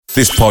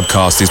This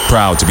podcast is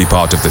proud to be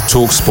part of the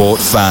TalkSport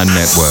Fan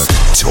Network.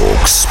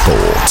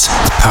 TalkSport.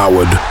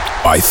 Powered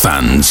by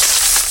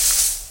fans.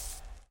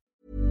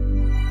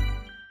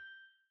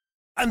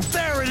 And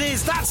there it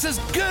is, that's as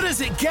good as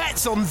it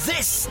gets on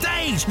this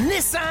stage.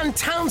 Nissan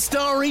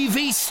Townstar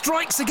EV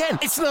strikes again.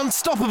 It's an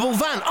unstoppable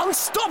van,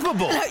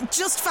 unstoppable.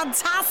 Just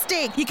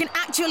fantastic. You can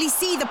actually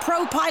see the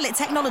Pro Pilot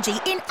technology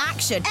in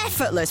action.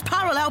 Effortless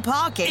parallel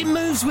parking. It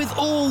moves with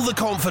all the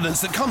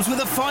confidence that comes with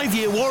a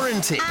 5-year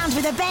warranty. And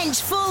with a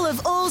bench full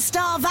of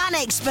all-star van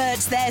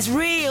experts, there's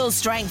real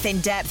strength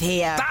in depth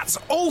here. That's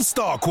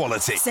all-star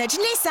quality. Search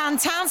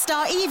Nissan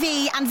Townstar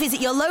EV and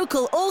visit your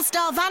local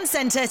all-star van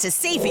centre to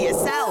see for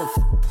yourself.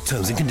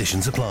 Terms and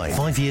conditions apply.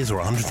 5 years or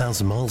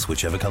 100,000 miles,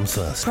 whichever comes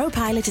first.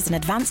 ProPilot is an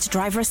advanced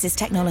driver assist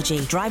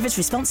technology. Driver's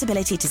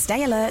responsibility to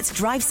stay alert,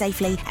 drive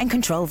safely, and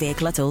control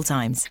vehicle at all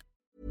times.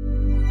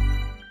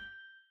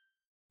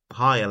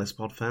 Hi Ellis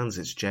Pod fans,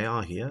 it's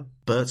JR here.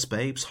 Bert's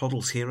Babes,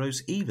 Hoddle's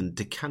Heroes, even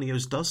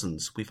DiCanio's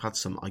Dozens. We've had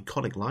some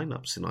iconic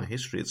lineups in our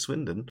history at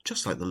Swindon,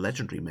 just like the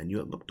legendary menu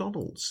at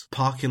McDonald's.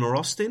 Parkin or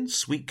Austin,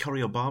 sweet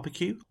curry or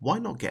barbecue? Why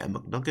not get a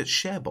McNuggets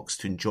share box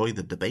to enjoy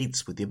the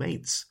debates with your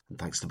mates? And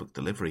thanks to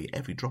McDelivery,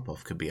 every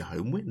drop-off can be a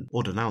home win.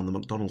 Order now on the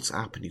McDonald's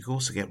app and you can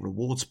also get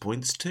rewards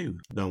points too.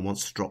 No one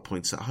wants to drop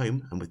points at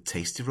home, and with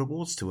tasty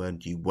rewards to earn,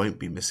 you won't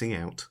be missing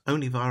out.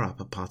 Only via app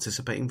at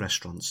participating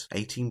restaurants.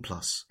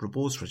 18+.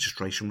 Rewards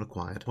registration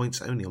required.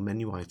 Points only on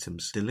menu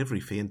items. Delivery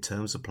fee and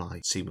terms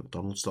apply. See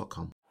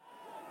mcdonalds.com.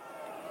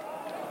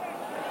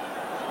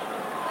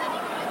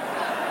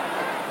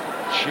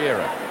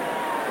 Shearer.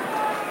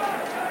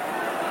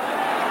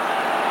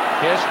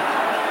 Here's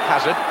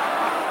Hazard.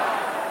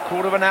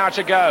 Quarter of an hour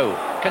to go.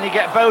 Can he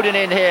get Bowden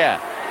in here?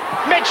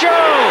 Mitchell!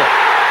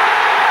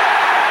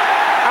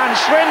 And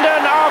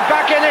Swindon are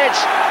back in it.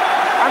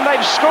 And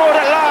they've scored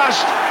at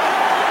last.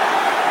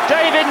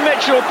 David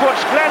Mitchell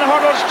puts Glenn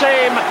Hoddle's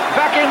team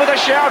back in with a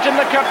shout in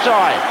the cup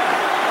tie.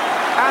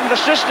 And the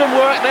system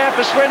worked there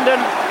for Swindon.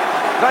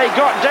 They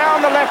got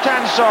down the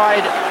left-hand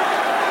side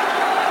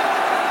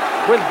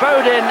with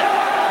Bowden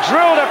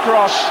drilled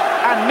across,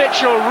 and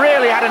Mitchell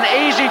really had an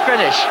easy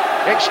finish.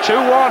 It's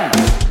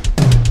 2-1.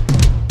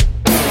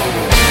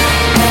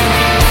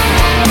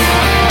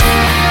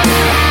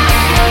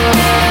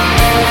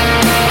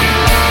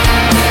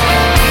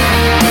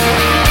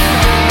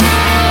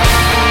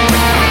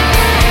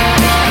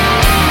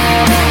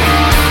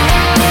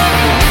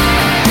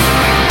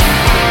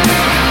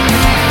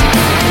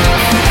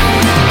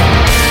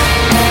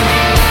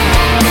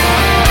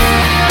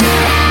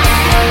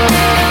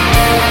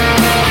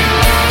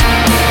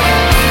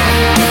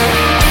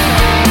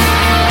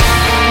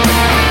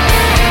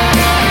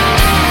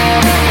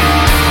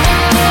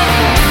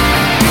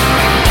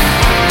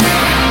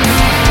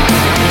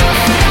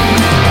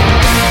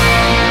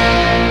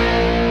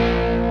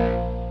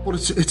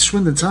 It's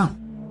Swindon Town.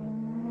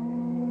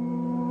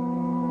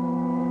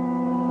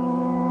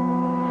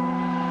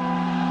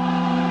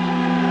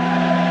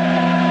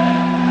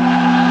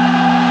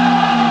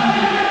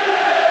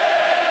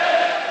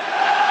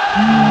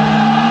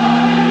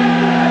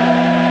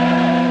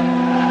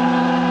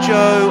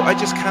 Joe, I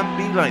just can't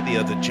be like the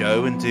other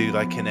Joe and do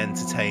like an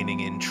entertaining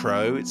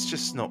intro. It's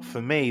just not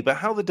for me. But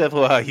how the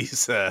devil are you,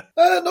 sir?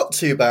 Not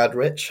too bad,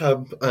 Rich. I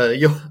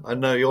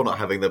know you're not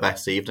having the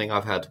best evening.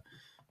 I've had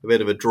a bit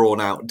of a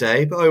drawn-out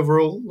day, but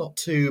overall, not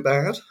too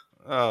bad.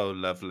 Oh,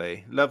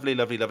 lovely. Lovely,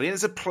 lovely, lovely. And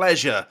it's a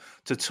pleasure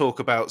to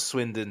talk about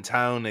Swindon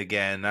Town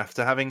again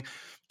after having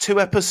 2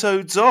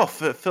 episodes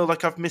off. I feel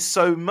like I've missed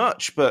so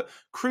much, but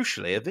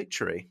crucially, a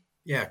victory.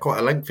 Yeah, quite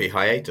a lengthy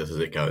hiatus as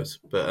it goes.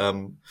 But,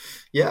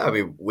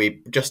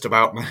 we just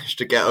about managed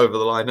to get over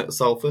the line at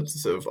Salford,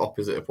 sort of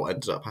opposite of what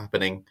ended up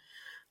happening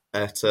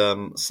at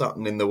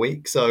Sutton in the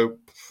week. So,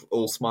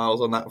 all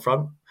smiles on that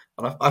front.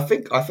 And I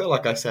feel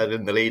like I said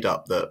in the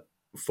lead-up that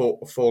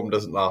form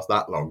doesn't last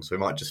that long, so we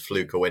might just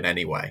fluke a win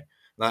anyway.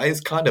 That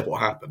is kind of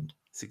what happened.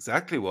 It's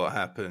exactly what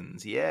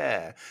happened.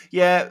 Yeah.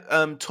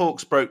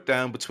 Talks broke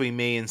down between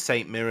me and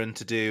St Mirren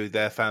to do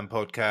their fan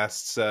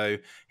podcast. So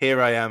here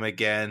I am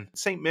again.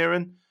 St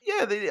Mirren,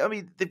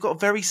 they've got a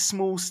very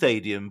small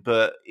stadium,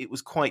 but it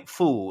was quite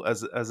full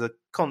as a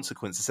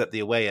consequence, except the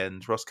away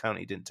end. Ross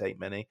County didn't take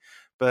many.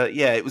 But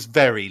yeah, it was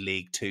very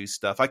League Two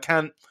stuff. I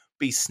can't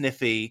be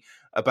sniffy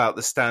about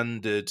the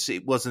standard.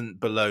 It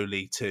wasn't below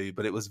League Two,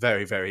 but it was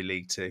very, very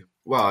League Two.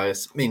 Well,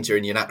 it means you're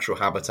in your natural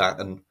habitat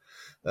and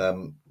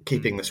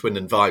keeping the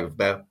Swindon vibe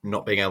of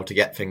not being able to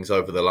get things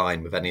over the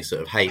line with any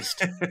sort of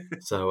haste.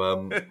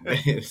 So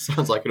it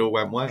sounds like it all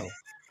went well.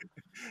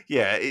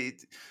 Yeah,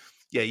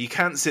 you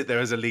can't sit there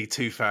as a League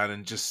Two fan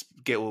and just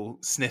get all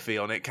sniffy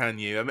on it, can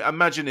you? I mean,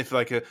 imagine if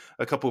like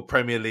a couple of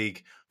Premier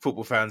League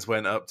football fans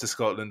went up to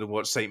Scotland and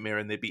watched St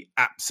Mirren, they'd be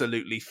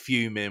absolutely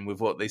fuming with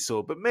what they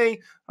saw. But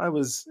me, I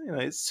was,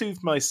 it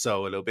soothed my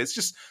soul a little bit. It's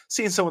just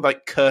seeing someone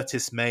like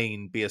Curtis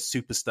Main be a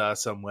superstar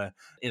somewhere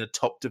in a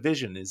top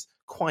division is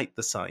quite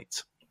the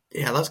sight.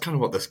 Yeah, that's kind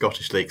of what the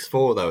Scottish League's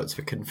for, though. It's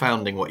for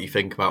confounding what you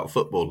think about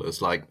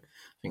footballers. Like,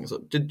 things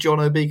like, did John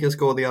O'Beaker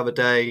score the other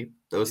day?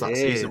 There was that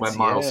season when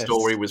Miles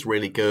Story was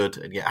really good,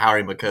 and yet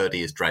Harry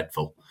McCurdy is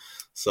dreadful.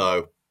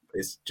 So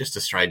it's just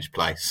a strange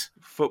place.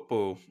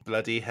 Football,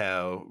 bloody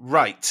hell.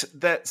 Right,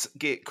 let's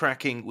get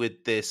cracking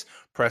with this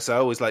press. I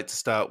always like to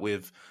start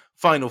with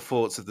final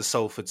thoughts of the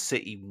Salford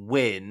City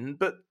win,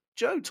 but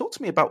Joe, talk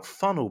to me about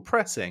funnel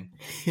pressing.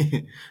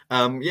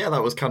 Yeah,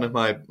 that was kind of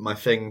my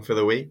thing for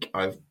the week.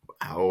 I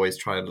always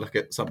try and look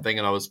at something,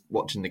 and I was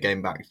watching the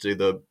game back to do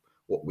the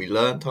What We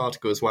Learned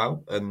article as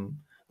well, and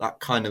that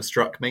kind of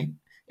struck me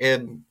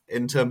in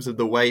terms of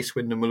the way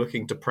Swindon were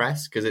looking to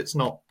press, because it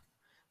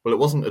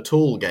wasn't at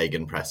all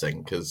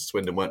gegenpressing, because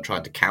Swindon weren't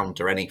trying to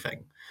counter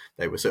anything.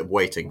 They were sort of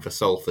waiting for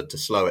Salford to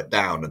slow it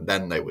down, and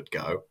then they would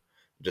go,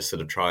 just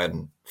sort of try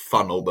and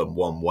funnel them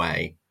one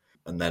way,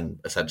 and then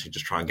essentially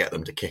just try and get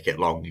them to kick it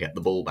long and get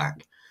the ball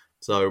back.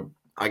 So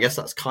I guess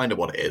that's kind of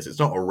what it is. It's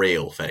not a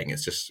real thing.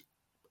 It's just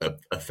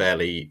a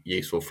fairly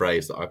useful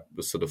phrase that I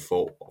was sort of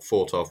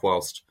thought of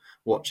whilst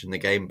watching the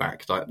game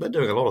back. Like, they're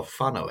doing a lot of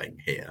funneling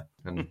here,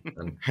 and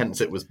hence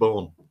it was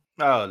born.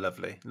 Oh,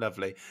 lovely,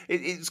 lovely.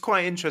 It's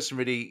quite interesting,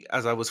 really,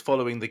 as I was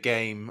following the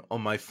game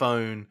on my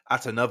phone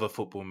at another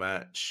football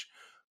match,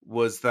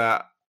 was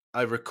that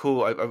I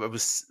recall I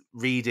was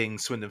reading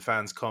Swindon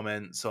fans'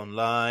 comments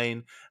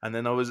online, and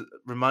then I was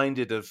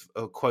reminded of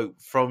a quote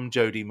from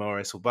Jody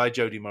Morris, or by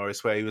Jody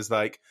Morris, where he was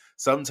like,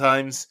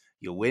 sometimes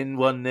you win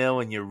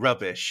 1-0 and you're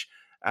rubbish.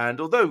 And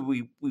although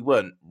we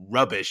weren't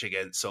rubbish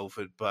against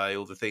Salford by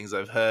all the things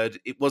I've heard,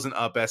 it wasn't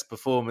our best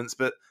performance.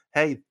 But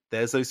hey,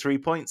 there's those 3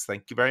 points.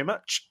 Thank you very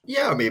much.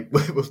 Yeah, I mean,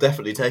 we'll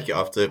definitely take it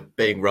after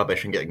being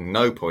rubbish and getting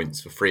no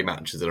points for 3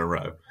 matches in a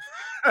row.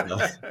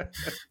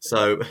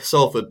 So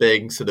Salford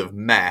being sort of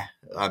meh,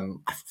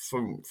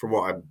 from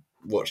what I'm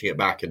watching it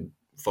back and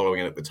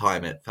following it at the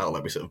time, it felt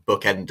like we sort of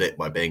bookended it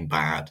by being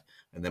bad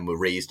and then we're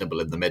reasonable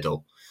in the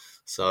middle.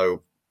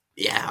 So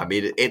yeah, I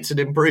mean, it's an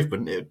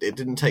improvement. It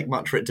didn't take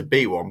much for it to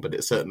be one, but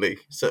it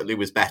certainly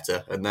was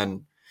better. And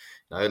then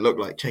it looked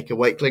like Jacob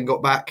Wakeling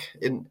got back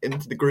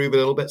into the groove a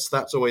little bit, so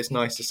that's always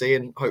nice to see.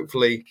 And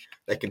hopefully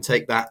they can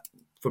take that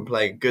from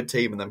playing a good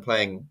team and then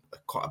playing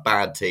quite a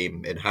bad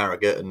team in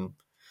Harrogate and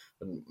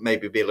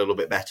maybe be a little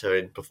bit better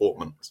in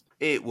performance.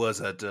 It was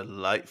a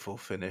delightful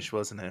finish,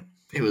 wasn't it?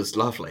 It was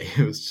lovely.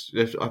 It was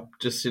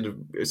just sort of,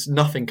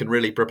 nothing can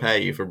really prepare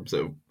you from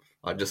sort of.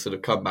 I just sort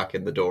of come back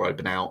in the door. I'd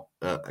been out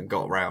and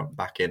got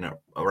back in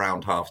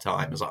around half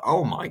time. It was like,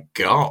 oh my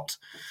God,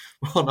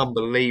 what an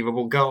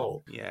unbelievable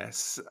goal.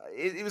 Yes,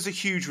 it was a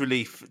huge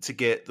relief to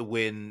get the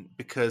win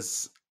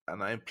because,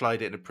 and I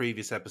implied it in a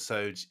previous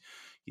episode,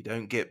 you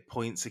don't get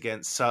points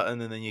against Sutton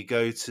and then you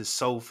go to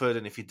Salford,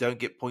 and if you don't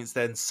get points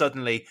then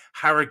suddenly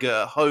Harrogate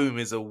at home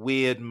is a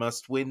weird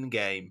must-win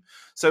game.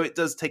 So it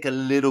does take a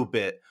little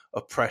bit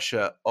of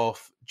pressure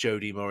off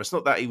Jody Morris.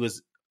 Not that he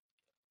was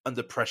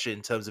under pressure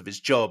in terms of his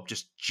job,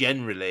 just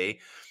generally.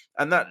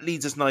 And that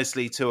leads us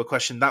nicely to a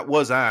question that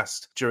was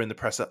asked during the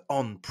presser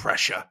on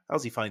pressure.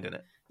 How's he finding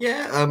it?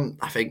 Yeah,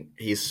 I think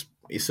he's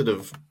sort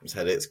of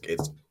said it's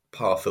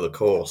par for the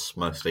course,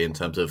 mostly in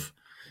terms of,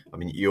 I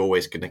mean, you're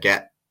always going to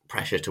get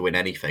pressure to win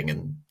anything,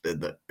 and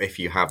if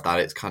you have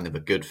that, it's kind of a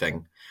good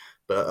thing.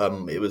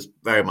 But it was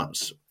very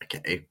much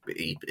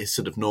his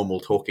sort of normal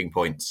talking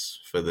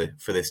points for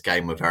this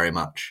game were very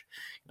much,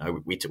 you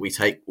know, we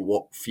take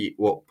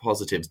what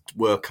positives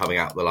were coming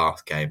out of the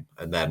last game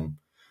and then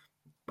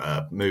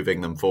moving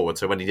them forward.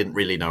 So when he didn't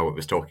really know what he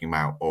was talking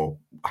about or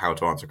how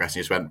to answer a question,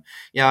 he just went,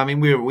 yeah, I mean,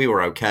 we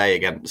were okay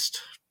against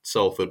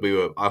Salford.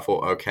 I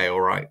thought, okay, all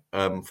right.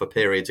 For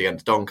periods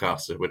against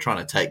Doncaster, we're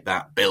trying to take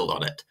that, build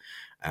on it,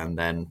 and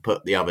then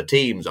put the other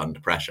teams under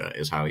pressure,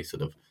 is how he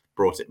sort of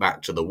brought it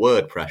back to the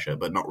word pressure,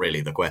 but not really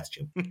the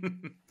question.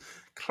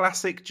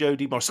 Classic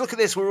Jody Morris. Look at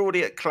this. We're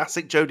already at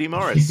classic Jody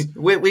Morris.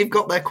 We've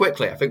got there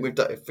quickly. I think we've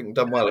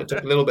done well. It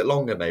took a little bit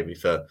longer maybe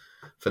for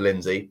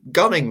Lindsay.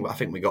 Gunning, I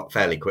think we got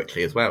fairly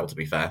quickly as well, to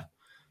be fair.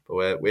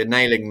 But we're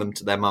nailing them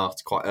to their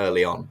marks quite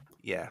early on.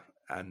 Yeah,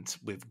 and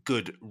with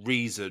good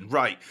reason.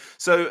 Right.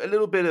 So a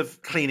little bit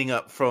of cleaning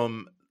up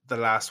from the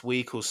last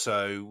week or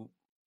so.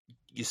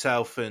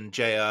 Yourself and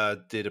JR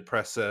did a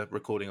presser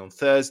recording on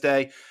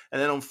Thursday.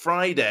 And then on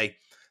Friday,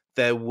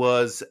 there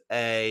was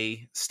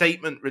a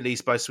statement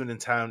released by Swindon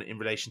Town in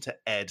relation to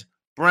Ed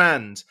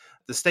Brand.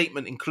 The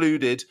statement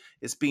included,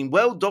 it's been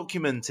well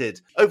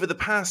documented over the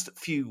past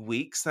few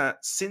weeks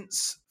that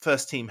since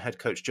first team head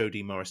coach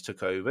Jody Morris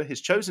took over, his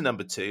chosen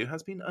number 2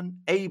 has been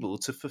unable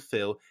to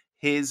fulfil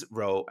his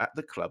role at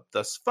the club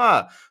thus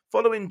far.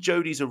 Following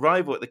Jody's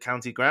arrival at the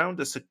county ground,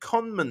 a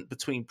secondment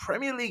between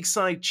Premier League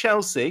side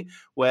Chelsea,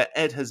 where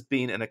Ed has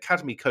been an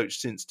academy coach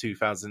since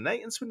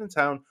 2008, and Swindon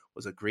Town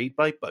was agreed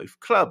by both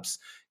clubs.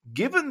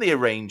 Given the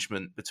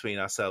arrangement between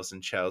ourselves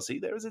and Chelsea,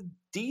 there is a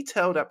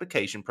detailed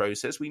application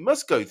process we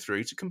must go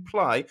through to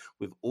comply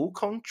with all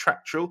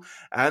contractual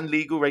and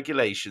legal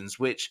regulations,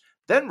 which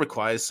then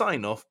requires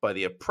sign-off by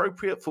the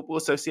appropriate football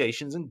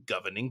associations and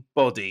governing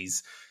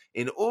bodies.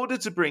 In order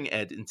to bring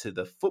Ed into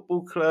the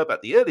football club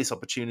at the earliest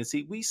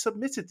opportunity, we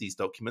submitted these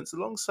documents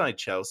alongside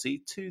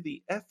Chelsea to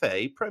the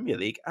FA, Premier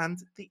League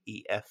and the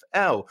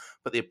EFL.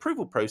 But the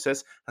approval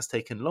process has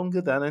taken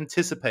longer than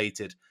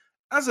anticipated.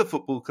 As a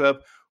football club,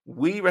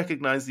 we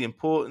recognise the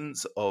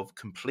importance of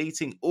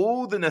completing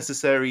all the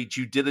necessary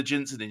due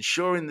diligence and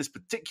ensuring this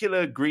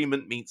particular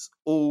agreement meets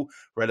all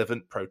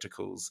relevant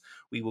protocols.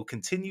 We will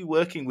continue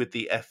working with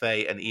the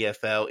FA and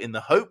EFL in the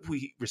hope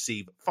we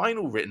receive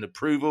final written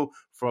approval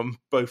from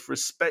both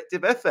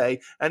respective FA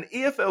and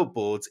EFL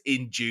boards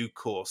in due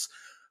course.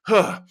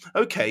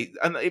 Okay,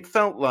 and it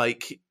felt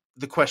like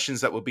the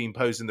questions that were being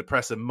posed in the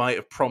presser might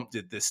have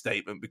prompted this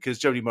statement, because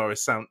Jody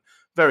Morris sounded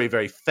very,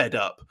 very fed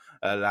up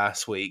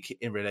last week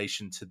in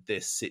relation to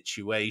this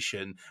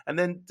situation. And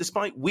then,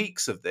 despite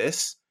weeks of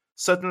this,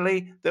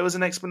 suddenly there was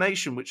an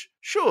explanation which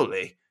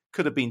surely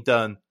could have been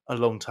done a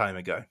long time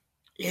ago.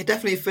 Yeah, it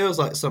definitely feels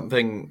like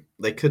something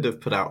they could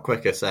have put out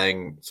quicker,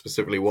 saying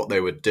specifically what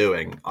they were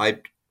doing. I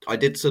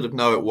did sort of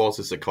know it was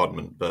a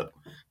secondment, but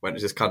when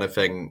it's this kind of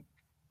thing,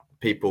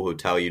 people who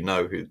tell you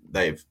know who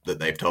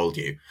they've told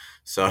you,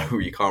 so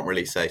you can't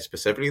really say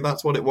specifically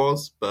that's what it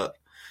was. But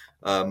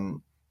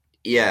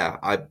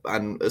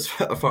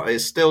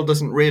it still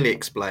doesn't really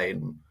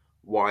explain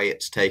why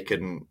it's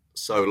taken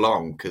so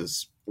long,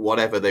 because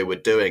whatever they were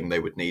doing, they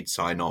would need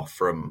sign off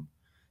from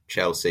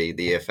Chelsea,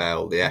 the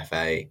EFL, the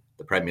FA,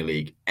 the Premier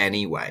League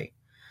anyway.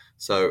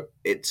 So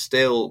it's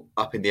still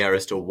up in the air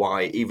as to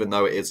why, even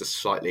though it is a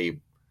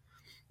slightly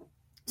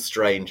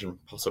strange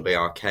and possibly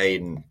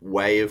arcane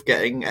way of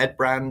getting Ed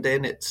Brand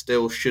in, it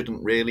still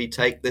shouldn't really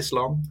take this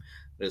long.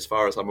 As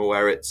far as I'm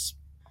aware, it's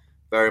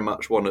very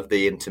much one of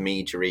the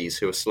intermediaries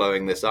who are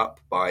slowing this up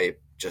by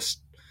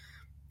just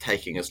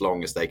taking as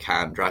long as they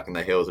can, dragging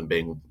their heels and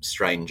being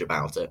strange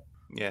about it.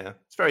 Yeah,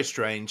 it's very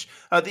strange.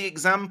 The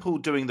example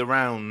doing the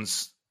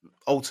rounds,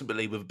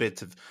 ultimately with a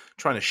bit of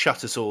trying to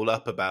shut us all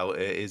up about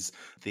it, is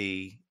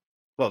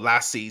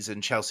last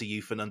season, Chelsea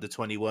Youth and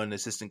Under-21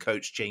 assistant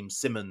coach James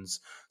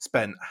Simmons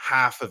spent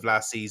half of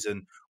last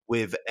season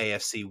with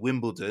AFC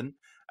Wimbledon,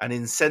 an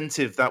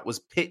incentive that was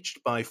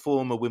pitched by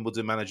former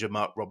Wimbledon manager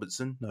Mark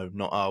Robertson, no,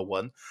 not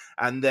R1,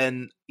 and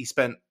then he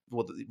spent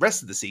the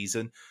rest of the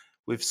season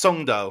with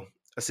Songdal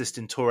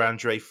assisting Tor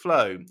Andre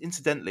Flo.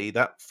 Incidentally,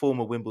 that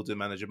former Wimbledon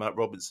manager Mark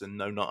Robertson,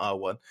 no, not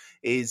R1,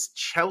 is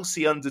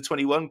Chelsea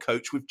Under-21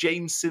 coach with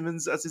James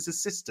Simmons as his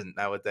assistant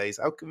nowadays.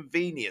 How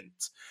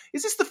convenient.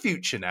 Is this the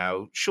future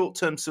now?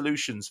 Short-term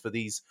solutions for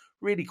these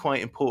really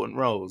quite important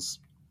roles?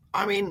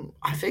 I mean,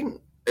 I think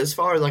as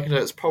far as I can know,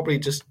 it's probably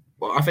just,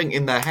 I think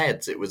in their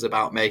heads it was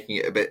about making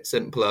it a bit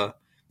simpler,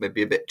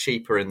 maybe a bit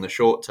cheaper in the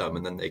short term,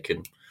 and then they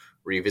can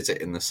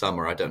revisit in the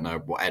summer. I don't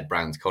know what Ed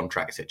Brand's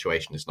contract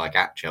situation is like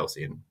at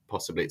Chelsea, and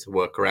possibly it's a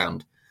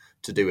workaround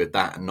to do with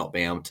that and not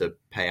being able to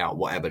pay out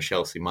whatever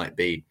Chelsea might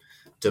be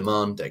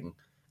demanding.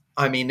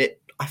 I mean,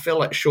 I feel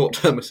like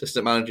short-term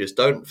assistant managers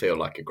don't feel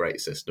like a great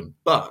system,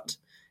 but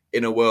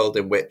in a world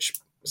in which,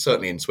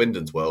 certainly in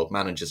Swindon's world,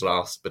 managers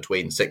last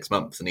between 6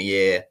 months and a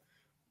year,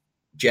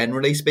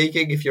 generally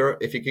speaking, if you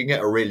can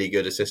get a really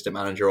good assistant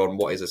manager on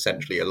what is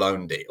essentially a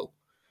loan deal,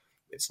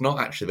 it's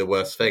not actually the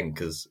worst thing,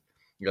 because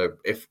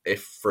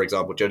if for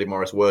example Jody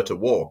Morris were to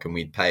walk and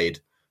we'd paid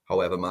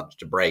however much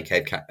to break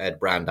Ed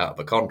Brand out of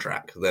a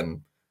contract,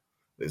 then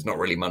there's not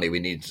really money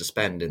we needed to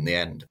spend in the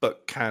end.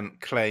 But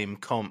can't claim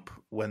comp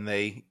when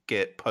they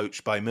get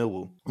poached by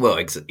Millwall. Well,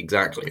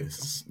 exactly.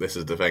 This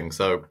is the thing.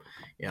 So,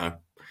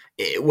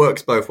 it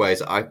works both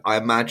ways. I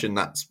imagine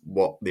that's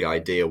what the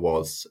idea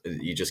was.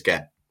 You just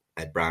get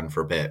Ed Brand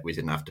for a bit. We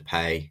didn't have to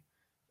pay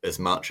as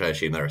much. I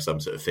assume there is some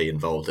sort of fee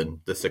involved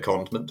in the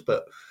secondment,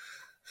 but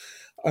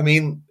I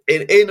mean,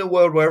 in a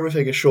world where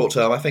everything is short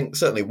term, I think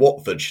certainly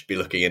Watford should be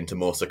looking into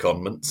more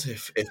secondments,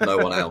 if no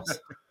one else.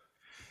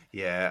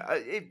 Yeah,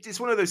 it's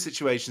one of those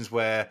situations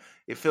where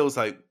it feels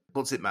like,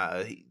 what does it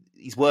matter?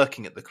 He's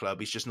working at the club.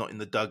 He's just not in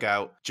the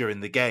dugout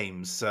during the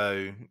games.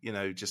 So,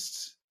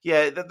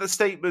 the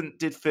statement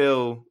did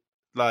feel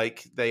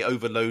like they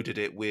overloaded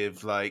it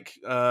with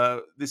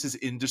this is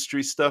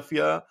industry stuff,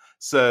 yeah.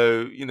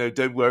 So,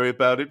 don't worry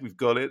about it. We've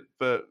got it,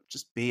 but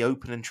just be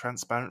open and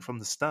transparent from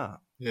the start.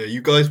 Yeah,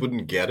 you guys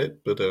wouldn't get it,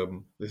 but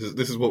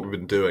this is what we've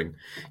been doing.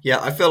 Yeah,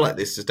 I feel like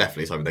this is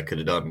definitely something they could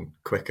have done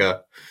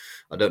quicker.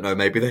 I don't know,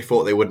 maybe they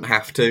thought they wouldn't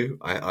have to.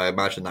 I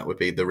imagine that would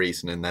be the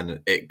reason, and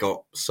then it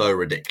got so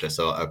ridiculous.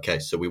 So, okay,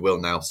 so we will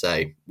now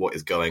say what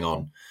is going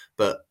on.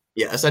 But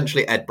yeah,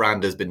 essentially Ed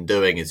Brand has been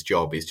doing his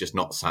job. He's just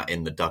not sat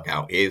in the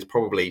dugout. He is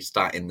probably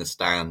sat in the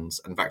stands.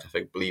 In fact,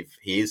 I believe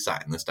he is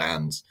sat in the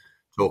stands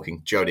talking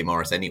to Jody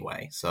Morris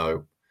anyway.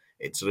 So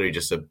it's really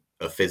just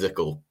a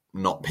physical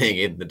not being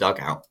in the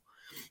dugout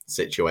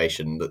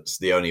situation that's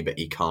the only bit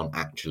he can't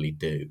actually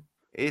do.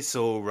 It's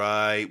all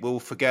right. We'll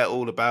forget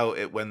all about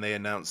it when they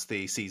announce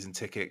the season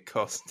ticket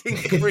cost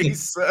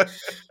increase.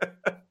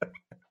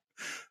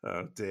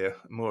 Oh dear,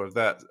 more of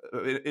that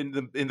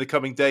in the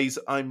coming days,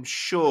 I'm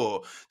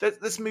sure.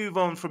 Let's move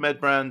on from Ed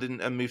Brand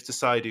and move to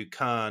Saidu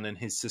Khan and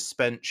his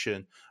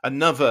suspension.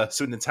 Another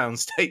Swindon Town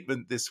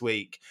statement this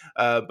week.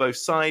 Both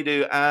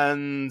Saidu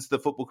and the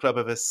football club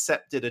have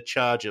accepted a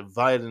charge of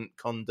violent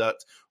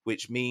conduct,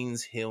 which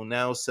means he'll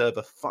now serve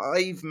a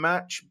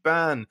 5-match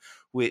ban,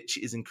 which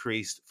is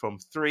increased from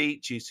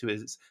 3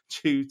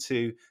 due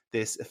to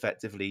this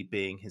effectively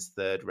being his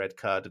third red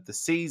card of the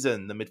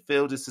season. The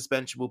midfielder's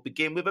suspension will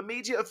begin with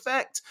immediate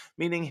effect,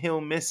 meaning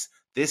he'll miss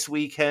this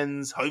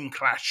weekend's home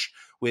clash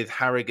with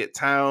Harrogate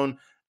Town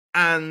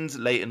and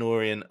Leyton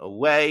Orient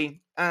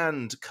away,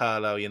 and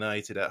Carlisle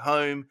United at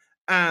home,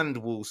 and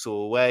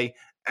Walsall away,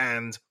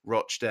 and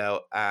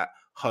Rochdale at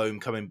home,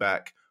 coming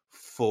back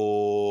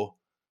for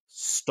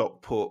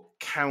Stockport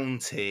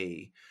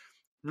County.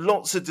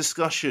 Lots of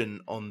discussion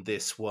on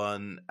this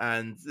one,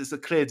 and there's a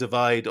clear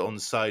divide on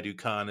Saidu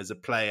Khan as a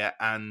player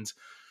and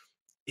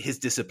his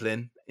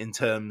discipline in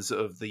terms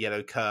of the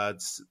yellow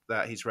cards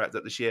that he's racked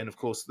up this year, and of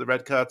course the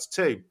red cards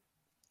too.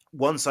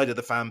 One side of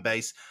the fan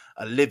base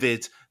are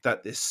livid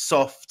that this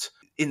soft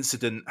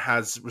incident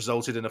has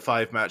resulted in a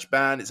 5-match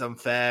ban. It's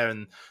unfair,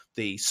 and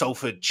the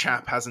Salford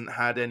chap hasn't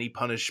had any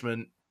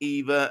punishment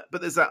either.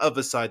 But there's that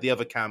other side, the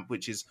other camp,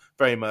 which is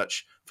very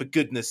much, for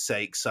goodness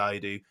sake,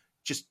 Saidu,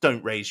 just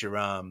don't raise your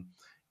arm.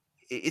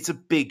 It's a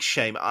big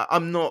shame.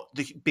 I'm not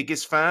the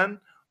biggest fan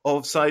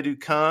of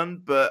Saidu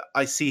Khan, but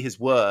I see his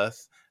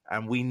worth,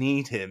 and we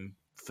need him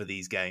for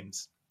these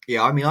games.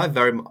 Yeah, I mean,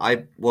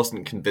 I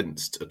wasn't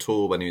convinced at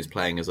all when he was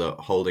playing as a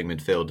holding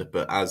midfielder,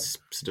 but as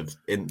sort of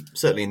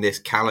certainly in this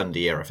calendar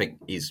year, I think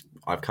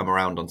I've come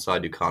around on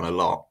Saidu Khan a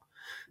lot,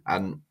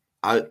 and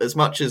as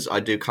much as I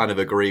do kind of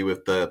agree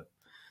with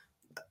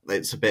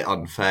it's a bit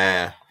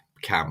unfair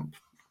camp.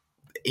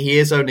 He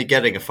is only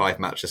getting a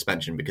 5-match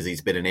suspension because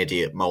he's been an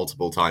idiot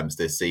multiple times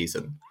this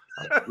season.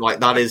 Like,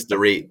 that is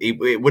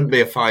it wouldn't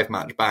be a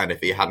 5-match ban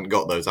if he hadn't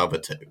got those other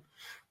two.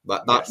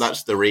 Yes.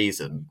 That's the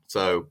reason.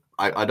 So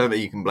I don't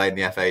think you can blame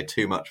the FA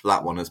too much for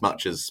that one, as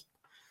much as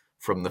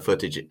from the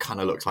footage it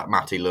kind of looks like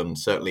Matty Lund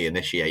certainly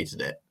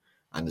initiated it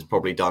and has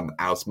probably done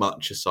as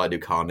much as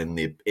Saidu Khan in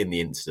the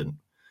incident.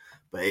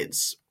 But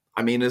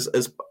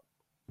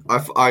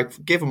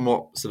I've given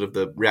what sort of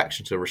the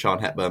reaction to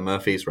Rashaan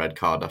Hepburn-Murphy's red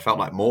card, I felt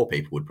like more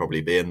people would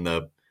probably be in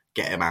the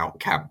get him out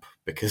camp,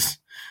 because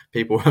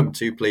people weren't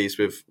too pleased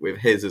with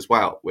his as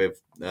well,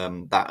 with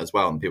that as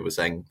well. And people were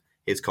saying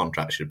his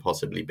contract should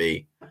possibly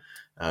be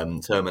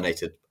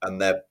terminated. And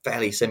they're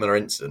fairly similar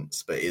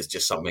incidents, but it's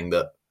just something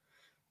that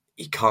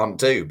he can't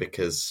do,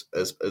 because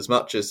as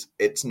much as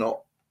it's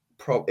not,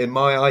 in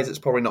my eyes, it's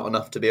probably not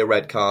enough to be a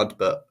red card,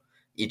 but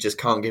you just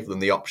can't give them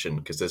the option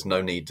because there's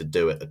no need to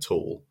do it at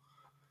all.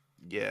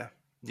 Yeah,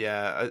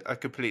 I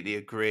completely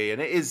agree.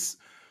 And it is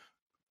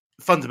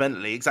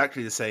fundamentally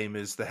exactly the same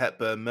as the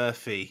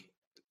Hepburn-Murphy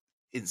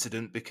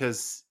incident,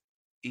 because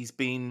he's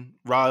been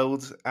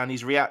riled and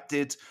he's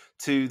reacted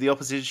to the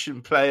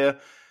opposition player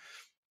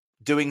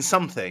doing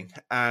something.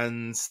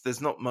 And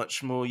there's not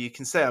much more you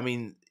can say. I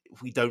mean,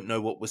 we don't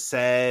know what was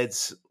said,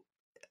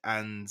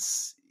 and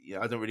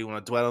I don't really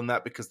want to dwell on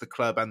that because the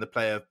club and the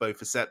player have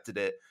both accepted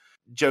it.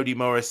 Jody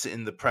Morris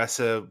in the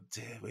presser,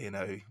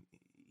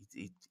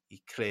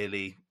 he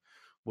clearly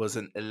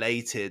wasn't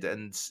elated,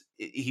 and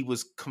he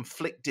was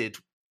conflicted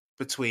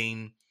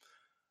between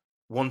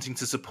wanting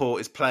to support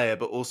his player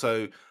but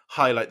also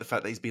highlight the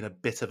fact that he's been a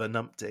bit of a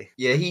numpty.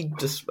 Yeah, he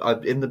just,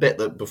 in the bit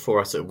that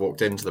before I sort of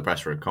walked into the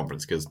press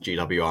conference, because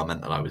GWR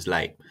meant that I was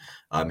late,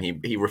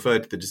 he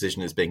referred to the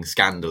decision as being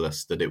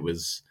scandalous, that it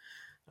was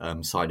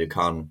Saidu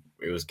Khan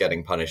who was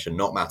getting punished and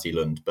not Matty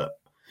Lund, but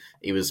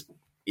he was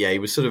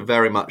sort of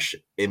very much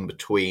in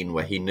between,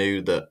 where he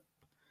knew that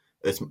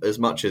as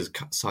much as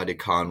Saidu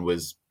Khan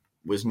was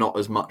not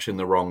as much in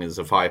the wrong as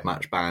a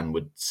 5-match ban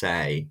would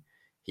say,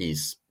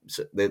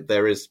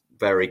 there is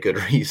very good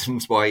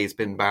reasons why he's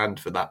been banned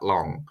for that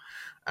long.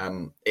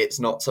 It's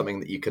not something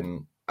that you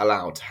can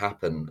allow to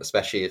happen,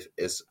 especially if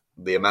is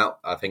the amount,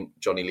 I think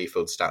Johnny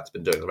Leafield's stats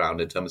been doing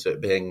around in terms of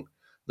it being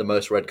the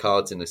most red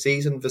cards in a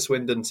season for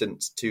Swindon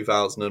since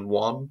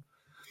 2001,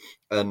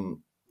 and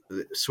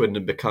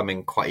Swindon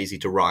becoming quite easy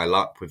to rile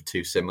up with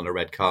 2 similar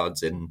red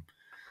cards in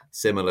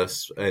similar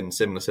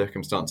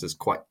circumstances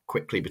quite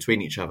quickly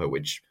between each other,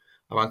 which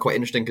I find quite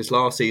interesting, because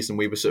last season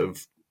we were sort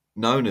of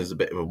known as a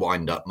bit of a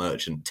wind-up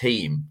merchant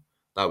team.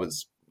 That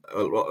was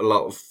a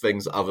lot of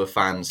things that other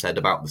fans said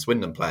about the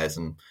Swindon players,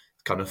 and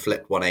kind of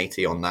flipped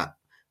 180 on that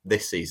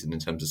this season in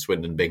terms of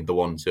Swindon being the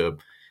ones who are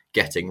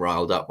getting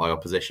riled up by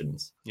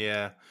oppositions.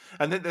 Yeah,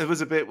 and then there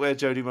was a bit where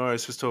Jody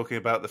Morris was talking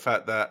about the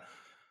fact that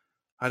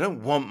I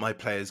don't want my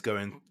players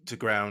going to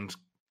ground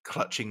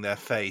clutching their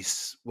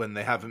face when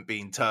they haven't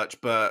been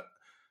touched, but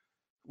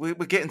we're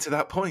getting to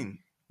that point.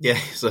 Yeah,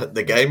 so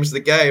the game's the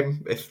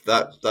game. If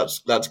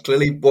that's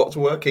clearly what's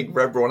working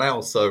for everyone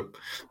else. So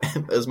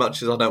as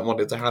much as I don't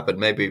want it to happen,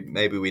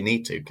 maybe we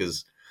need to,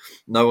 because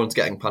no one's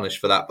getting punished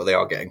for that, but they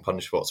are getting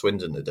punished for what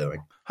Swindon are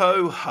doing.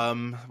 Ho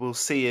hum, we'll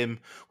see him.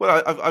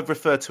 Well, I've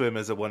referred to him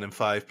as a 1 in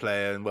 5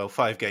 player, and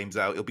 5 games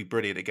out, he'll be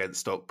brilliant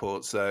against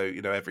Stockport. So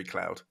every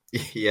cloud.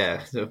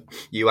 Yeah,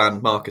 you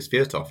and Marcus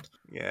Fjørtoft.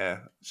 Yeah,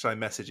 should I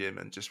message him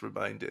and just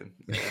remind him?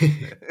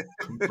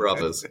 Yeah.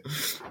 Brothers.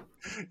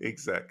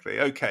 Exactly.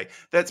 Okay,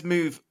 let's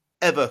move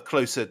ever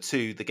closer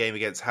to the game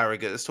against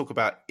Harrogate. Let's talk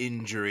about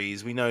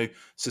injuries. We know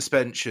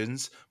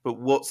suspensions, but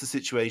what's the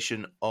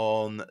situation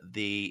on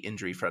the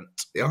injury front?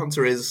 The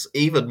answer is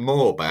even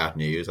more bad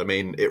news. I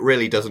mean, it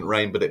really doesn't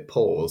rain, but it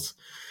pours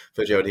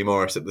for Jody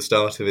Morris at the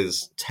start of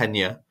his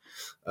tenure.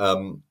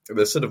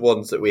 The sort of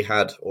ones that we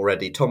had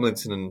already,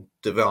 Tomlinson and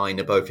Devine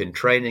are both in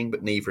training,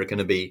 but neither are going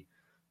to be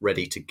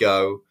ready to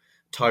go.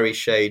 Tyree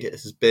Shade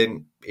has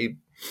been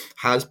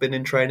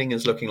in training,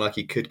 is looking like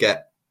he could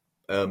get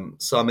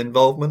some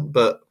involvement,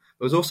 but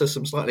there was also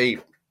some slightly,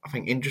 I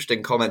think,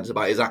 interesting comments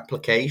about his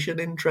application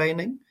in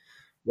training,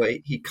 where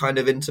he kind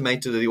of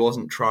intimated that he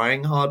wasn't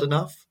trying hard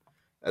enough,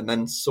 and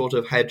then sort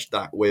of hedged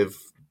that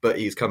with, but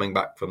he's coming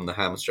back from the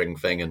hamstring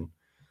thing, and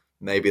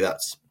maybe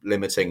that's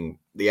limiting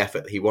the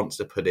effort he wants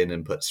to put in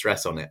and put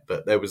stress on it.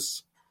 But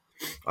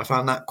I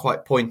found that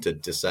quite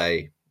pointed to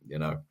say, he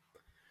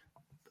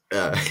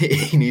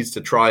needs to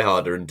try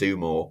harder and do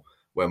more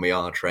when we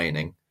are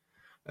training.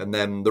 And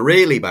then the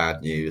really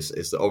bad news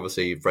is that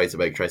obviously Fraser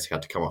Bake-Tracy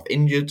had to come off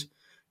injured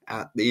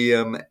at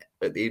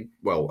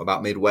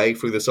about midway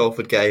through the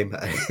Salford game,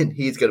 and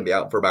he's going to be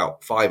out for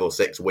about 5 or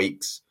 6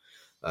 weeks.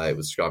 It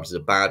was described as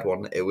a bad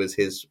one. It was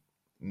his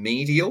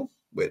medial,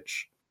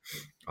 which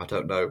I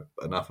don't know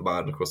enough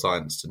about medical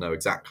science to know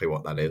exactly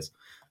what that is,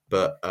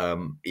 but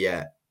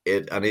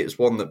it's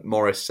one that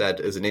Morris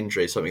said as an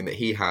injury, something that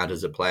he had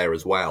as a player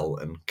as well,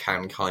 and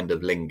can kind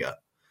of linger.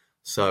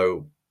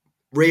 So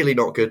really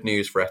not good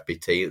news for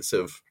FBT. It's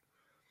sort of,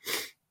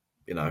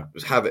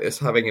 it's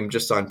having him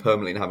just signed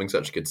permanently and having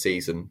such a good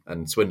season,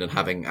 and Swindon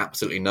having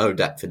absolutely no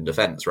depth in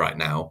defence right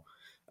now.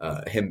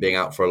 Him being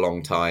out for a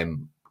long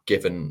time,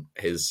 given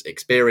his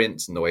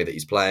experience and the way that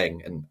he's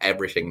playing and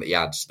everything that he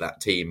adds to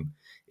that team,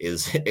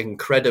 is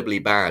incredibly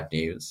bad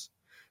news.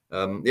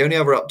 The only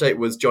other update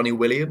was Johnny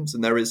Williams,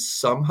 and there is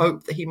some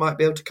hope that he might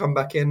be able to come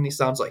back in. He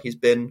sounds like he's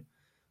been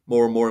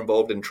more and more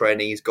involved in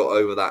training. He's got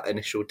over that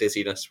initial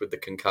dizziness with the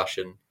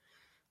concussion.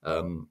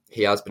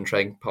 He has been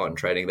taking part in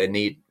training.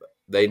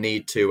 They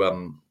need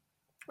to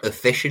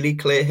officially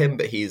clear him,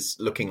 but he's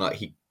looking like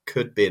he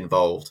could be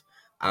involved,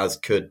 as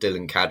could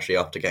Dylan Kadri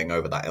after getting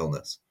over that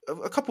illness.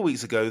 A couple of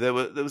weeks ago, there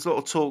was a lot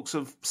of talks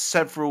of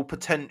several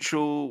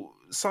potential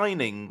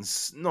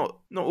signings, not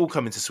all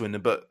coming to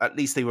Swindon, but at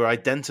least they were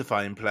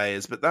identifying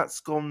players. But that's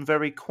gone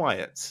very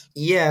quiet.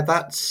 Yeah,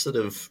 that's sort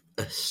of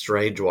a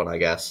strange one, I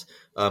guess.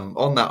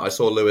 On that, I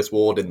saw Lewis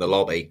Ward in the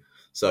lobby,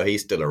 so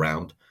he's still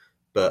around.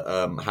 But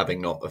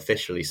having not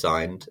officially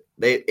signed,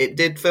 it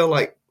did feel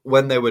like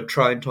when they were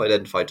trying to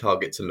identify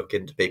targets and look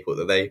into people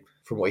that they,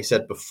 from what he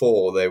said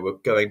before, they were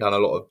going down a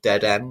lot of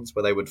dead ends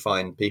where they would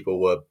find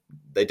people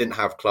they didn't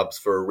have clubs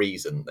for a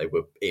reason. They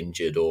were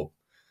injured or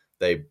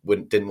they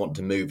didn't want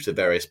to move to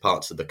various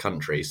parts of the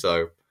country.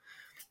 So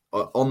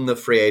on the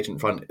free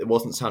agent front, it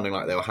wasn't sounding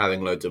like they were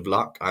having loads of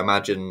luck. I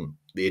imagine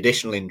the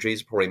additional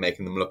injuries are probably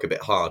making them look a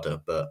bit harder,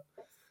 but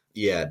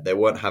yeah, they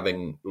weren't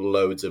having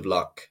loads of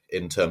luck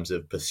in terms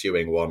of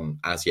pursuing one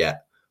as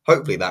yet.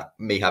 Hopefully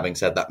me having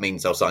said that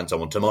means they'll sign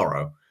someone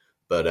tomorrow,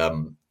 but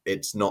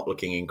it's not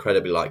looking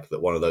incredibly likely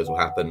that one of those will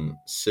happen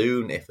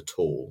soon, if at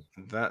all.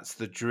 That's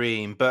the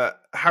dream.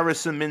 But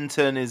Harrison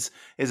Minturn is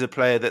a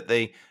player that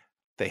they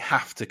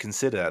have to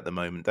consider at the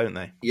moment, don't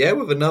they? Yeah,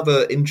 with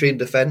another injury in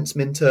defence,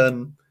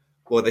 Minturn,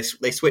 well,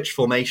 they switched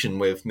formation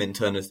with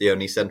Minturn as the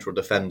only central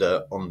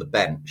defender on the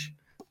bench,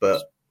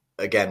 but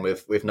again,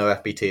 with no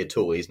FBT at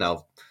all, he's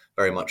now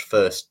very much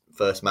first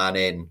man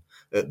in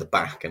at the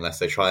back, unless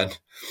they try and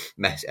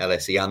mess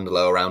LSE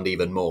Andelo around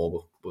even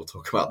more. We'll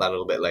talk about that a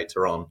little bit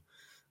later on.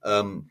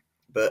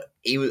 But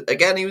he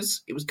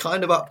was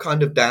kind of up,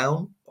 kind of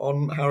down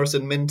on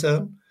Harrison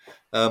Minturn.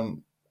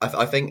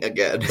 I think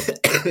again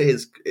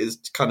his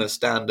kind of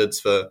standards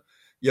for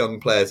young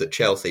players at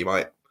Chelsea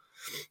might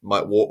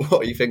warp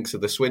what he thinks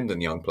of the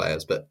Swindon young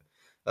players, but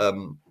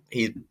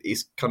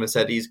he's kind of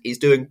said he's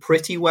doing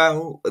pretty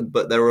well,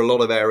 but there are a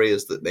lot of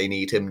areas that they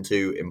need him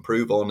to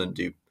improve on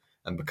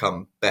and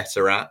become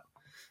better at.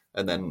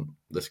 And then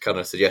this kind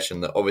of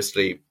suggestion that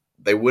obviously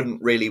they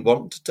wouldn't really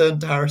want to turn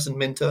to Harrison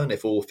Minturn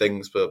if all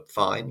things were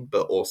fine,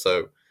 but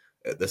also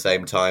at the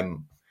same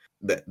time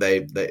that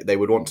they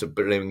would want to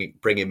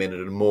bring him in at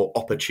a more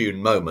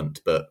opportune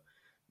moment, but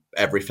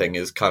everything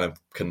is kind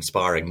of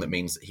conspiring that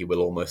means that he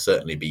will almost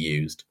certainly be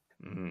used.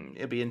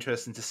 It'll be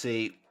interesting to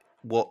see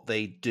what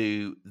they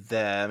do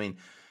there. I mean,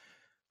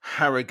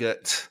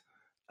 Harrogate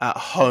at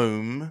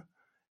home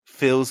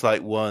feels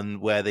like one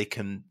where they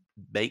can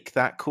make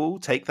that call,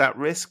 take that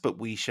risk, but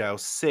we shall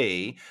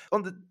see.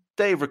 On the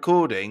day of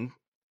recording,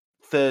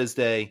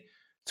 Thursday,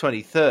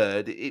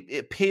 23rd, it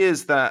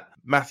appears that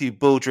Matthew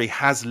Baldry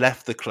has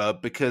left the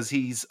club because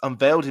he's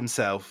unveiled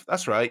himself.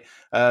 That's right,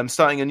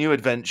 starting a new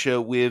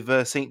adventure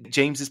with St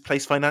James's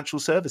Place Financial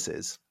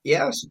Services.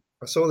 Yes,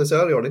 I saw this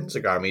earlier on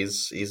Instagram.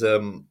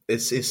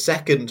 It's his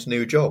second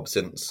new job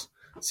since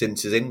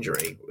his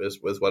injury,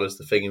 as well as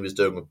the thing he was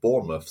doing with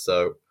Bournemouth.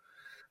 So,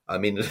 I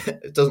mean,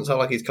 it doesn't sound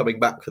like he's coming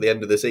back for the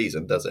end of the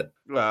season, does it?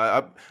 Well,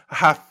 I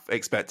half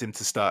expect him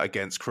to start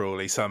against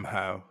Crawley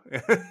somehow.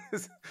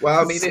 Well,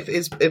 I mean,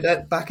 if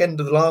that back end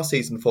of the last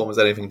season form was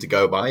anything to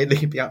go by,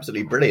 he'd be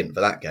absolutely brilliant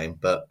for that game.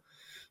 But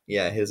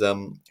yeah,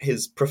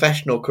 his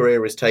professional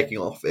career is taking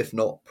off, if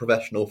not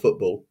professional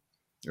football.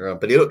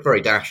 But he looked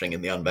very dashing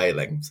in the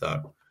unveiling.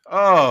 So,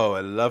 oh,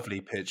 a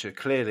lovely picture.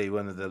 Clearly,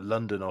 one of the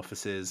London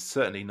offices.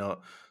 Certainly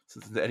not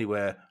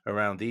anywhere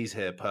around these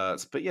here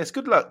parts. But yes,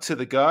 good luck to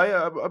the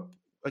guy.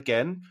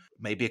 Again,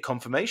 maybe a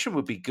confirmation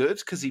would be good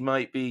because he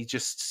might be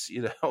just,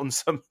 on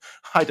some,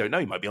 I don't know,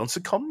 he might be on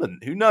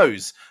secondment. Who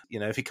knows?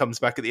 If he comes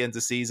back at the end of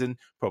the season,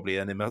 probably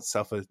earn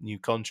himself a new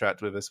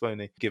contract with us, won't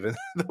he? Given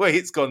the way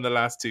it's gone the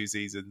last 2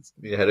 seasons.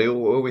 Yeah, he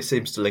always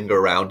seems to linger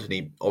around, and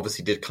he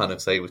obviously did kind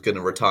of say he was going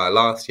to retire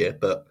last year.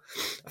 But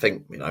I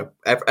think,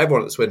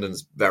 everyone at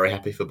Swindon's very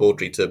happy for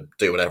Baldry to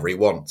do whatever he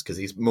wants because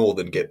he's more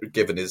than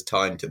given his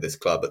time to this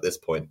club at this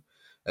point.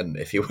 And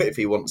if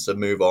he wants to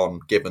move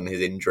on, given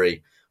his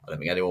injury, I don't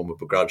think anyone would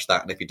begrudge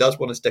that. And if he does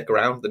want to stick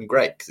around, then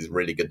great, because he's a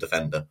really good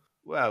defender.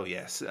 Well,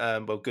 yes.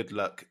 Well, good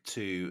luck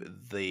to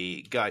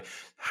the guy.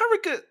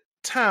 Harrogate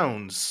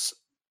Town's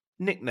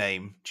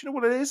nickname, do you know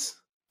what it is?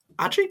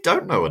 I actually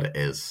don't know what it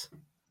is.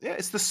 Yeah,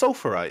 it's the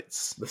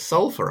Sulphurites. The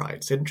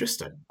Sulphurites,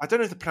 interesting. I don't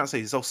know if the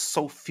pronunciation is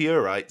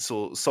Sulphurites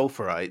or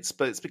Sulphurites,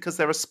 but it's because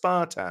they're a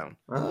spa town.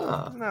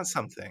 Ah. Isn't that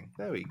something?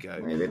 There we go.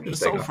 Really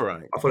interesting. The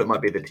Sulphurite. I thought it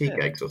might be the tea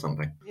cakes or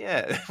something.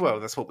 Yeah, well,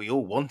 that's what we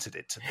all wanted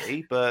it to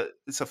be, but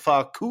it's a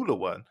far cooler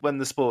one. When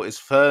the sport is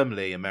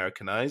firmly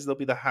Americanized, there'll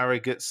be the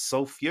Harrogate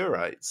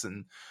Sulphurites,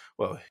 and,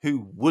 well,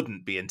 who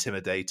wouldn't be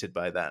intimidated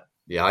by that?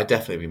 Yeah, I'd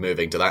definitely be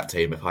moving to that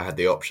team if I had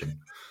the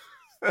option.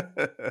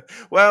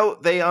 Well,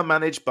 they are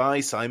managed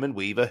by Simon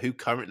Weaver, who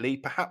currently,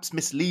 perhaps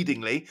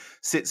misleadingly,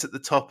 sits at the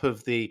top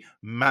of the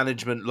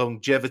management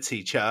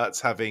longevity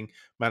charts, having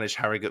managed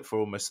Harrogate for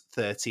almost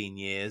 13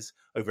 years.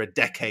 Over a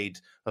decade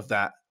of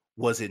that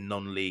was in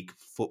non-league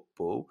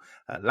football.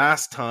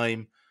 Last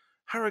time,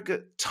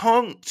 Harrogate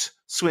tonked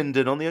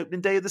Swindon on the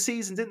opening day of the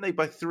season, didn't they,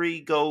 by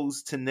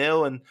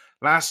 3-0. And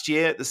last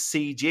year at the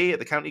CG, at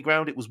the county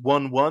ground, it was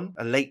 1-1.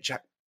 A late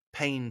Jack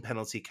Payne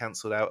penalty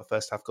cancelled out, a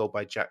first-half goal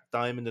by Jack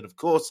Diamond. And, of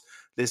course,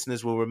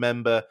 listeners will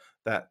remember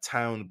that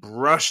Town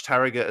brushed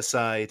Harrogate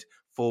aside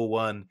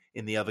 4-1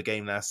 in the other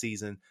game last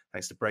season,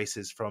 thanks to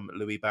braces from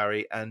Louis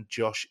Barry and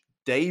Josh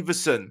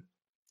Davison.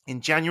 In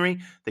January,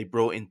 they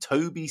brought in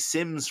Toby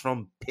Sims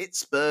from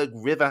Pittsburgh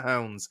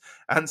Riverhounds,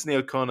 Anthony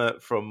O'Connor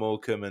from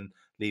Morecambe, and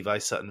Levi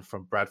Sutton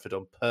from Bradford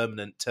on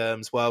permanent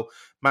terms, while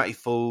Matty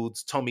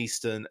Folds, Tom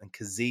Easton and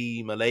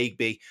Kazim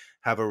Alaigbe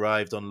have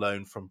arrived on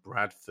loan from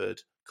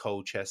Bradford,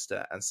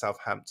 Colchester and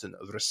Southampton,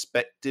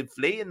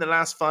 respectively. In the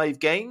last 5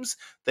 games,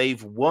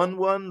 they've won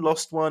 1,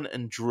 lost 1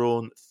 and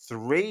drawn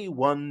 3.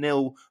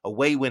 1-0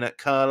 away win at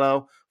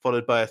Carlisle,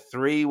 followed by a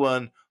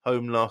 3-1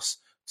 home loss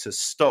to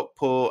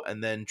Stockport,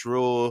 and then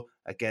draw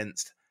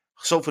against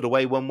Salford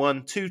away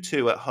 1-1,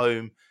 2-2 at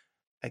home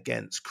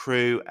against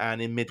Crewe,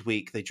 and in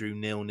midweek they drew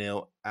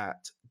 0-0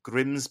 at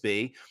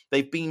Grimsby.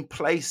 They've been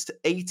placed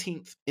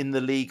 18th in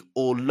the league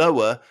or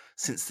lower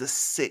since the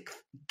 6th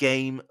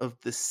game of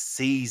the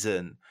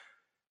season.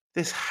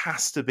 This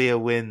has to be a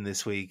win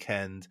this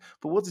weekend.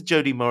 But what did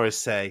Jody Morris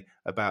say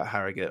about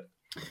Harrogate?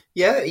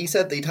 Yeah, he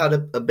said that he'd had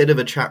a bit of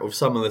a chat with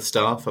some of the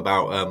staff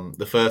about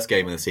the first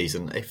game of the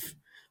season.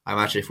 I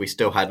imagine if we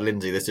still had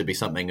Lindsay, this would be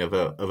something of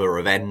a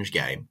revenge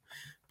game.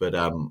 But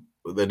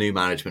the new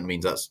management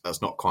means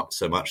that's not quite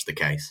so much the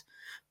case.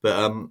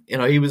 But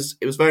he was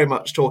very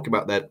much talking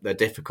about their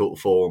difficult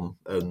form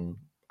and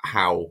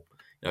how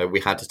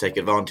we had to take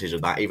advantage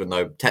of that, even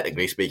though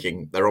technically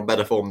speaking they're on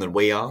better form than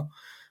we are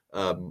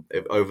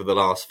over the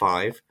last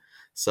 5.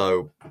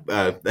 So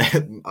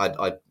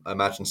I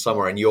imagine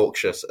somewhere in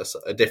Yorkshire,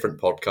 a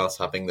different podcast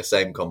having the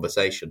same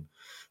conversation.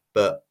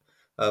 But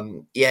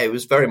it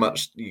was very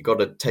much you got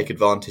to take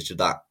advantage of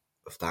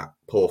that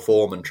poor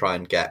form and try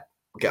and get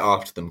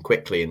after them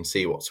quickly and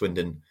see what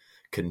Swindon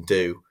can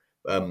do.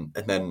 And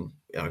then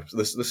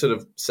the sort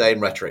of same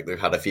rhetoric that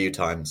we've had a few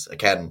times.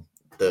 Again,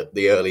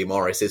 the early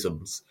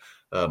Morris-isms,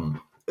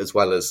 as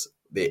well as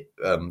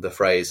the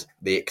phrase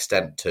 "the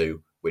extent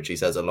to," which he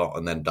says a lot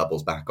and then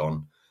doubles back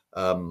on,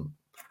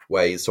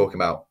 where he's talking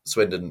about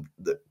Swindon.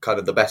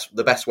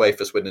 The best way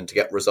for Swindon to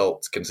get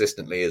results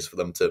consistently is for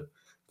them to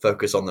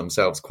focus on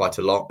themselves quite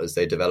a lot as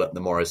they develop the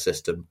Morris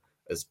system,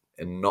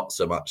 and not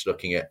so much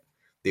looking at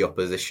the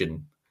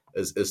opposition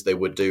as they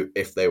would do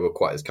if they were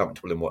quite as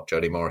comfortable in what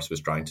Jody Morris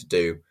was trying to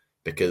do,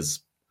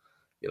 because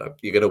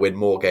you're going to win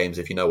more games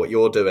if you know what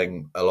you're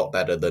doing a lot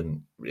better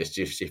than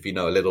just if you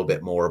know a little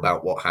bit more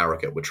about what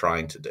Harrogate were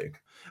trying to do.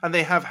 And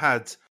they have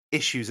had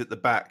issues at the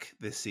back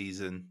this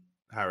season,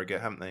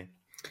 Harrogate, haven't they?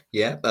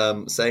 Yeah,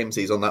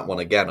 samesies on that one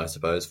again, I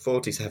suppose.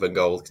 47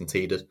 goals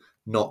conceded,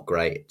 not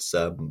great. It's,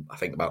 I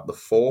think, about the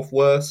fourth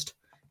worst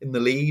in the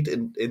lead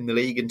in the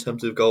league in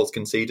terms of goals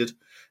conceded,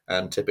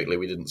 and typically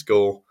we didn't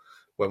score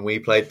when we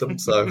played them.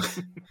 So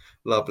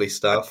lovely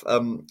stuff.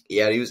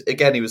 Yeah, he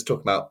was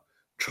talking about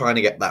trying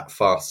to get that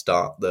fast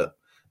start that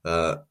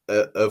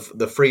of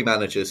the three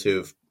managers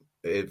who've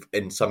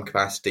in some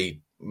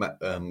capacity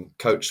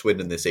coached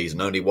Swindon this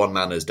season. Only one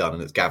man has done,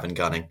 and it's Gavin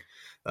Gunning.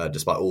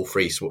 Despite all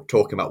three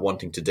talking about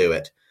wanting to do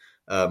it.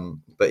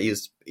 But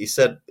he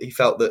said he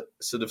felt that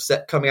sort of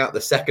coming out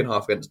the second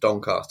half against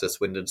Doncaster,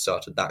 Swindon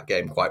started that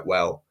game quite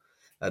well.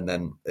 And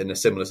then in a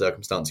similar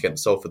circumstance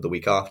against Salford the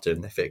week after,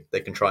 and if they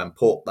can try and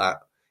port that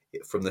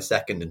from the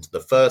second into the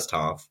first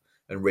half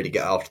and really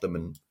get after them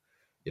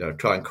and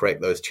try and create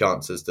those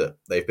chances that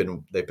they've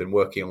been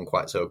working on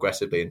quite so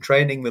aggressively in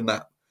training, then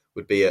that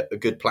would be a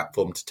good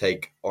platform to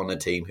take on a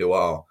team who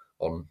are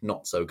on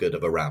not so good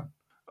of a run.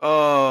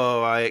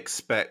 Oh, I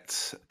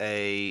expect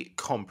a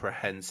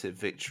comprehensive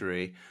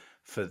victory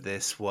for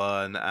this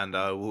one, and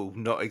I will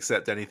not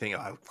accept anything.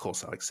 Of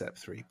course, I'll accept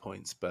 3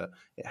 points, but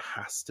it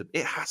has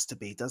to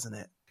be, doesn't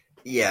it?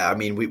 Yeah, I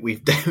mean, we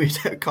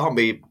can't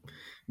be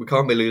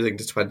losing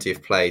to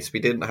 20th place.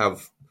 We didn't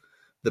have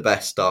the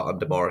best start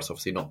under Morris,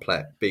 obviously not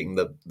being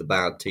the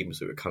bad teams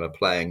that we were kind of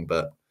playing,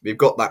 but we've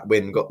got that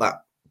win, got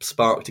that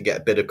spark to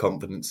get a bit of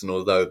confidence, and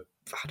although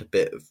I've had a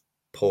bit of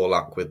poor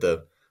luck with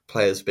the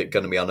players going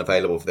to be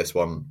unavailable for this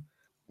one,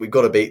 we've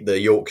got to beat the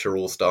Yorkshire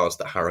All-Stars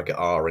that Harrogate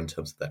are in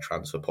terms of their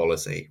transfer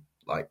policy.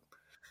 Like,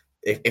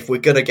 if we're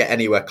going to get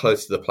anywhere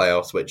close to the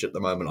playoffs, which at the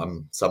moment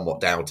I'm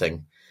somewhat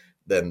doubting,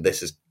 then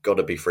this has got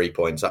to be 3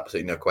 points,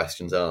 absolutely no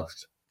questions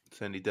asked. It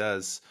certainly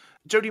does.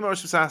 Jody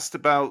Morris was asked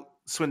about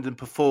Swindon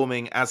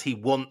performing as he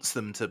wants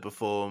them to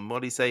perform.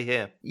 What did he say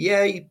here?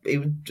 Yeah,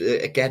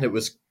 again, it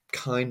was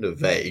kind of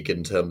vague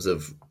in terms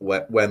of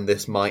when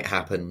this might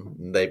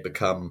happen. They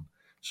become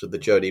sort of the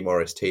Jody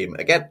Morris team.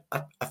 Again,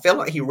 I feel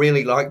like he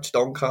really liked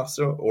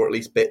Doncaster, or at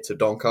least bits of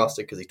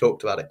Doncaster, because he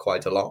talked about it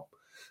quite a lot,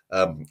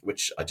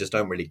 which I just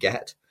don't really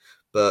get.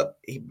 But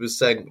he was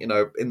saying,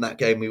 in that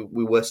game,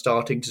 we were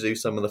starting to do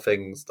some of the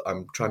things that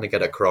I'm trying to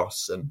get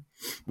across, and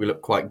we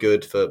looked quite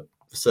good for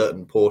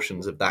certain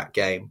portions of that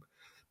game.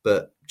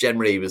 But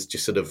generally, it was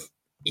just sort of,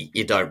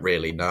 you don't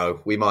really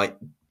know. We might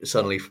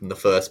suddenly, from the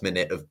first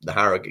minute of the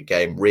Harrogate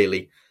game,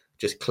 really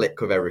just click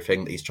with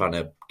everything that he's trying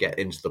to get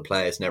into the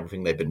players and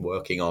everything they've been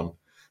working on.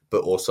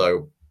 But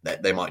also,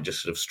 they might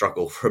just sort of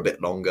struggle for a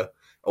bit longer.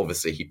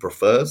 Obviously, he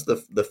prefers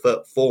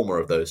the former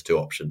of those two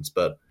options,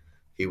 but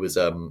he was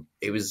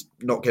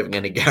not giving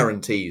any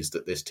guarantees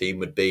that this team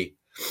would be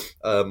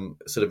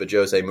sort of a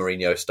Jose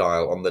Mourinho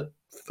style. On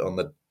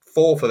the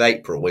 4th of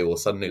April, we will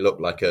suddenly look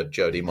like a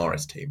Jody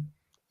Morris team.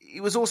 He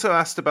was also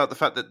asked about the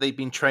fact that they've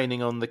been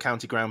training on the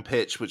county ground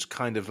pitch, which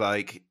kind of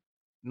like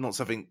not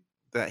something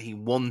that he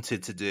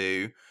wanted to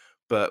do,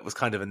 but was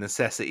kind of a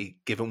necessity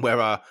given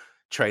where our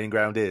training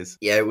ground is.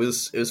 Yeah, it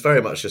was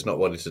very much just not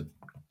wanting to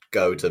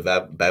go to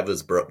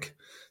Beversbrook.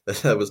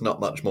 There was not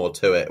much more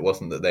to it. It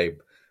wasn't that they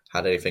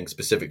had anything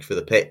specific for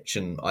the pitch,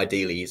 and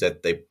ideally he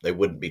said they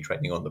wouldn't be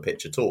training on the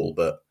pitch at all,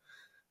 but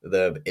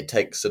it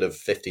takes sort of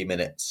 50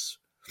 minutes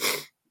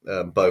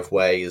both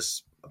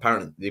ways.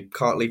 Apparently you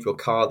can't leave your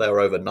car there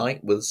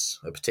overnight was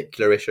a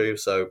particular issue,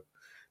 so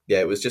yeah,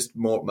 it was just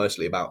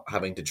mostly about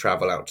having to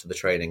travel out to the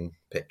training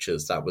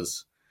pitches. That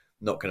was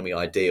not going to be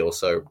ideal.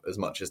 So as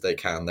much as they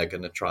can, they're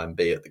going to try and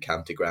be at the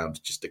county ground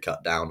just to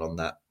cut down on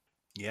that.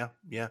 Yeah.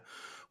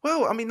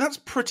 Well, I mean, that's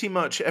pretty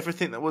much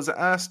everything that was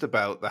asked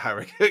about the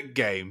Harrogate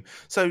game.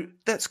 So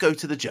let's go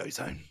to the Joe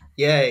Zone.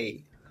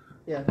 Yay.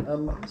 Yeah,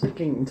 I'm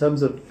thinking in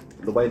terms of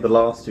the way the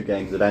last two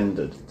games had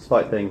ended,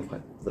 despite being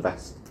the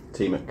best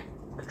team at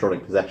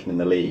controlling possession in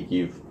the league,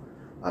 you've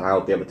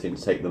allowed the other team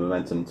to take the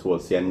momentum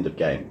towards the end of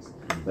games.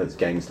 There's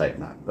games taken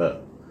that,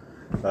 but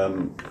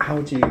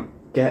how do you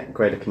get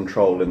greater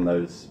control in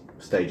those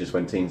stages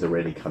when teams are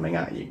really coming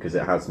at you? Because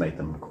it has made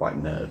them quite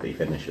nervy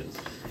finishers.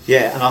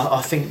 Yeah, and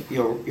I think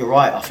you're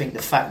right. I think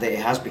the fact that it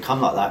has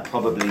become like that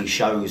probably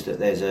shows that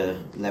there's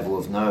a level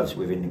of nerves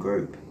within the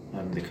group,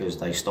 because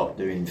they stopped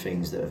doing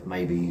things that have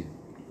maybe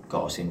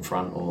got us in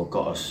front or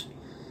got us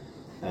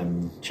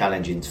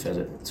challenging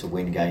to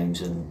win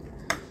games, and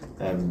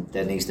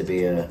there needs to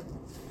be an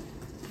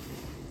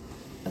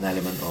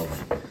element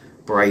of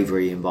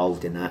bravery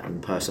involved in that,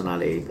 and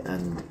personality,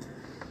 and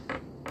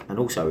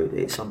also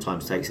it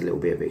sometimes takes a little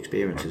bit of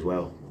experience as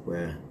well,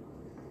 where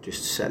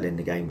just settling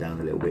the game down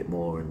a little bit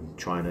more and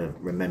trying to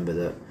remember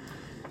that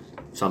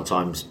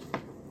sometimes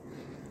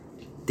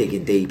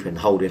digging deep and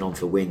holding on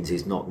for wins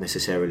is not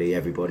necessarily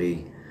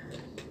everybody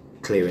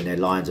clearing their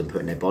lines and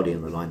putting their body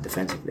on the line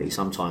defensively.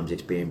 Sometimes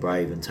it's being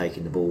brave and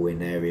taking the ball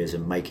in areas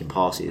and making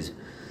passes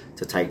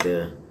to take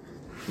the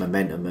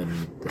momentum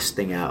and the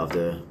sting out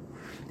of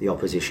the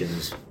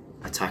opposition's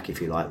attack,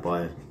 if you like,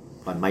 by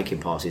making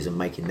passes and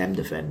making them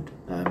defend.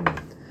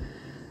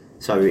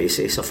 So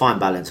it's a fine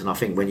balance, and I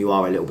think when you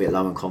are a little bit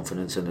low in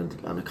confidence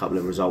and a couple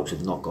of results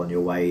have not gone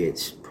your way,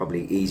 it's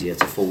probably easier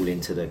to fall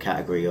into the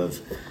category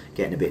of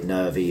getting a bit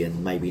nervy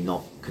and maybe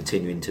not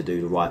continuing to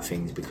do the right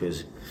things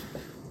because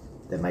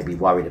they're maybe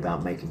worried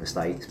about making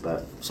mistakes.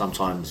 But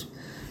sometimes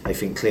they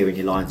think clearing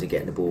your lines and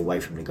getting the ball away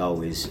from the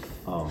goal is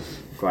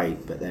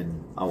great, but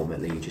then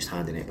ultimately you're just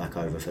handing it back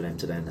over for them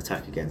to then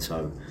attack again.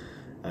 So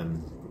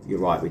you're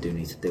right, we do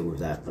need to deal with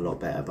that a lot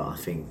better, but I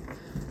think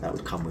that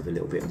would come with a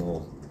little bit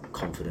more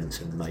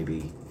confidence and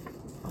maybe,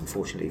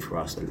 unfortunately for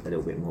us, a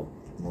little bit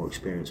more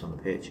experience on the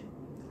pitch.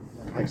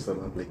 Thanks to the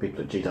lovely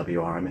people at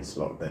GWR. I missed a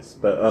lot of this,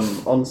 but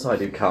on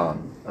Saidu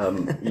Khan,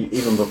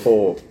 even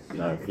before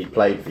he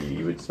played for you,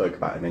 you would spoke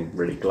about him in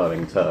really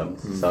glowing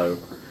terms. So,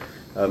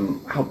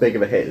 how big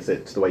of a hit is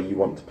it to the way you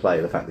want to play?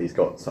 The fact that he's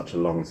got such a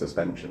long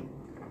suspension.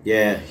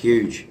 Yeah,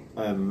 huge.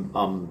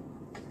 I'm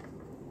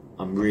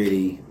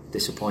really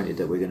disappointed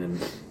that we're going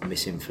to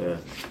miss him for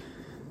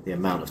the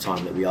amount of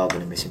time that we are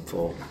going to miss him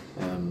for.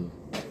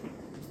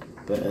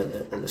 But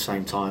at the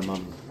same time,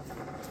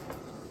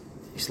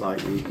 it's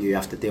like you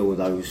have to deal with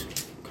those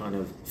kind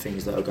of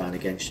things that are going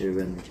against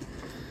you.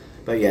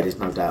 But yeah, there's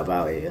no doubt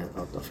about it.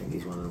 I think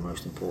he's one of the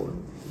most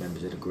important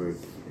members of the group.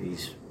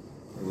 He's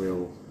a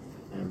real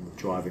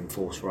driving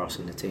force for us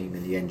in the team,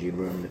 in the engine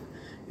room,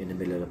 in the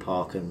middle of the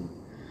park, and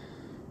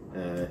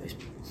it's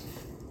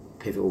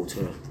pivotal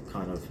to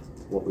kind of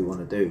what we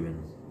want to do.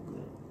 And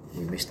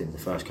we missed him the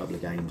first couple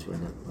of games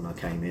when I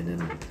came in,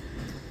 and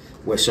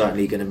we're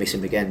certainly going to miss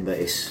him again. But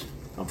it's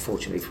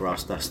unfortunately for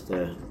us, that's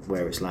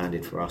where it's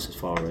landed for us as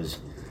far as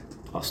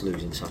us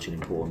losing such an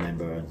important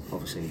member, and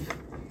obviously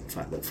the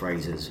fact that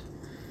Fraser's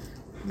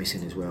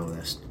missing as well.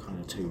 That's kind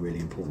of two really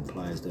important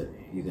players that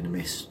you're going to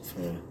miss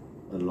for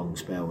a long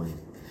spell.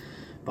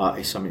 But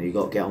it's something you've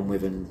got to get on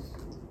with, and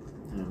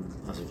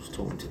as I was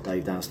talking to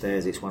Dave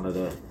downstairs, it's one of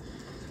the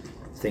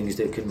things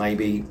that could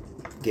maybe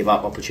give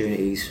up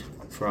opportunities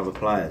for other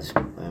players,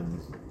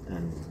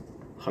 and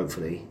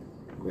hopefully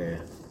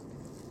we're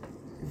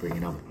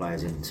bringing other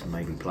players in to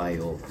maybe play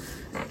or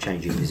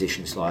changing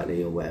position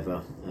slightly or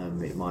whatever.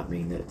 It might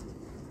mean that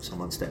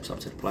someone steps up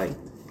to the plate,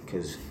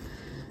 because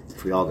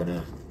if we are going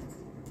to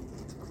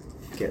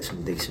get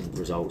some decent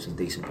results and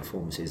decent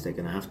performances, they're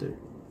going to have to.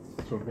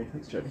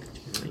 Thanks, Jody.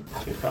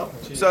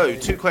 So,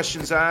 2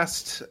 questions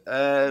asked.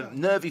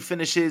 Nervy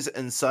finishes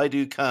and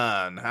Saidu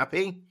Khan.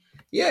 Happy?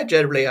 Yeah,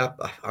 generally, I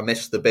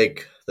missed the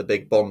big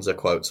Bonza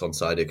quotes on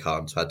Saidu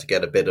Khan, so I had to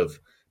get a bit of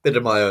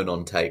my own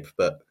on tape.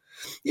 But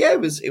yeah, it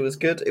was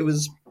good. It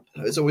was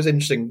always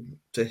interesting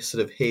to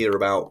sort of hear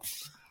about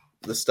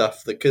the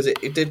stuff because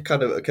it did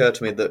kind of occur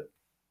to me that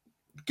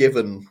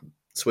given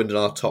Swindon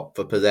are top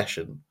for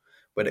possession,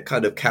 when it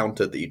kind of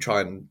countered that you try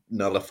and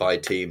nullify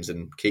teams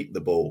and keep the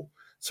ball,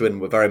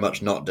 Swindon were very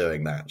much not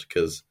doing that,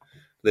 because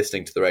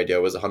listening to the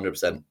radio was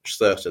 100%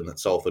 certain that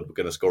Salford were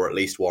going to score at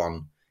least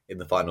one in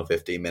the final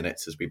 15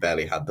 minutes as we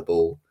barely had the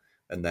ball.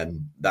 And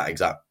then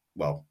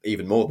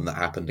even more than that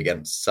happened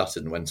against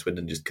Sutton when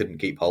Swindon just couldn't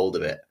keep hold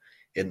of it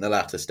in the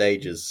latter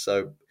stages.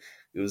 So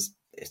it's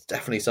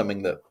definitely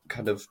something that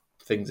kind of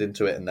things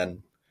into it. And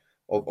then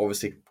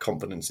obviously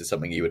confidence is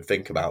something you would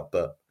think about,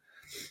 but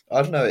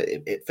I don't know,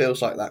 it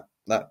feels like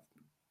that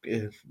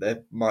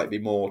there might be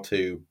more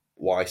to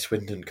why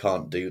Swindon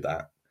can't do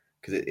that,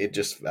 because it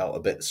just felt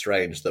a bit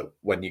strange that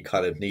when you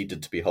kind of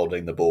needed to be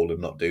holding the ball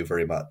and not do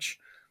very much,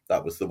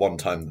 that was the one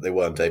time that they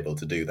weren't able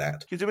to do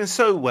that. You're doing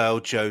so well,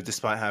 Joe,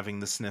 despite having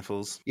the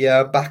sniffles.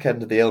 Yeah, back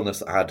end of the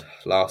illness I had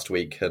last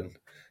week, and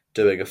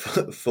doing a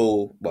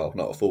full, well,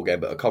 not a full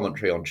game, but a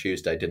commentary on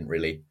Tuesday didn't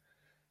really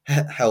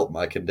help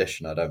my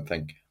condition, I don't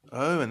think.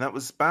 Oh, and that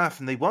was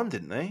Bath, and they won,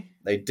 didn't they?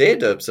 They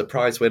did, a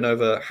surprise win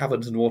over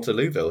Havant and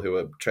Waterlooville, who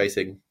were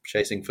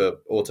chasing for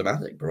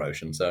automatic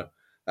promotion. So,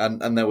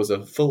 and there was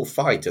a full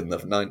fight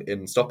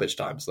in stoppage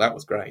time, so that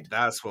was great.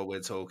 That's what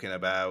we're talking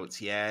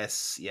about.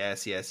 Yes.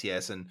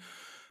 And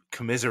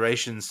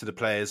commiserations to the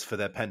players for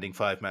their pending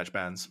 5-match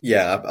bans.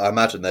 Yeah, I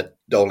imagine they're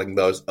doling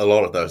a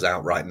lot of those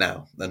out right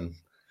now. And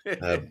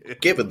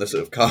given the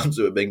sort of cards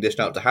that were being dished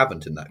out to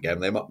Havant in that game,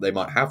 they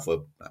might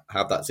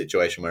have that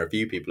situation where a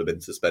few people have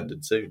been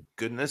suspended soon.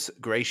 Goodness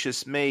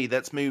gracious me.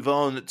 Let's move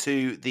on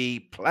to the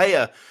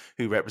player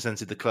who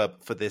represented the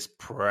club for this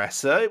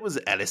presser. It was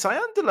Ellis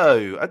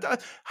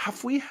Iandolo.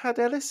 Have we had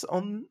Ellis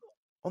on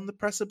the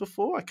presser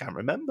before? I can't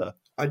remember.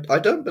 I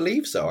don't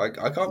believe so.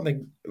 I can't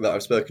think that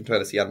I've spoken to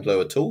Ellis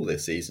Iandolo at all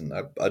this season.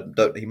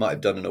 He might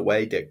have done an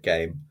away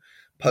game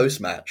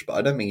post-match, but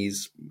I don't think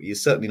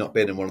he's certainly not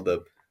been in one of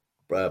the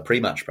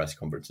pre-match press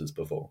conferences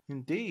before.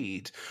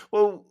 Indeed.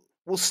 Well,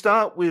 we'll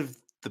start with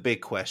the big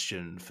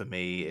question for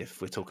me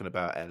if we're talking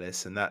about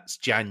Ellis, and that's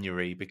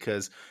January,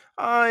 because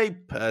I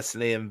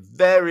personally am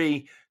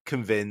very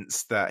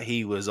convinced that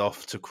he was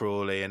off to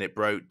Crawley and it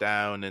broke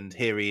down, and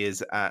here he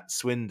is at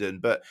Swindon.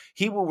 But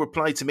he will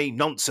reply to me,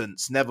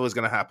 nonsense, never was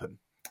going to happen.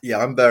 Yeah,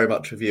 I'm very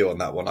much with you on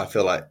that one. I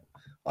feel like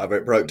either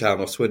it broke down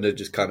or Swindon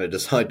just kind of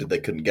decided they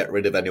couldn't get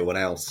rid of anyone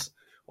else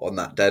on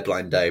that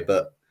deadline day.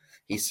 But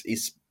he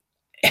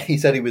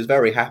said he was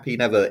very happy,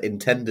 never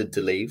intended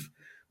to leave,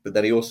 but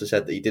then he also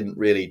said that he didn't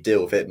really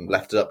deal with it and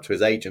left it up to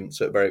his agent,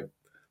 so it very,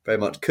 very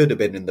much could have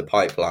been in the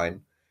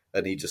pipeline,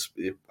 and he just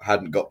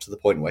hadn't got to the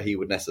point where he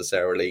would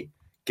necessarily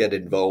get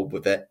involved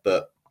with it.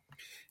 But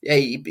yeah,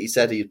 he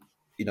said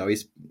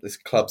this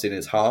club's in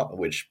his heart,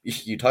 which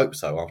you'd hope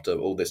so after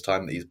all this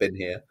time that he's been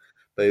here.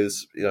 But he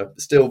was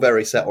still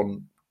very set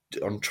on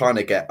trying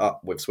to get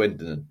up with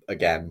Swindon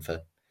again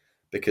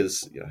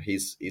because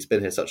he's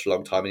been here such a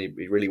long time and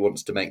he really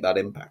wants to make that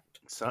impact.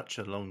 Such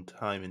a long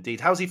time indeed.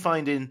 How's he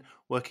finding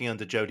working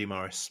under Jody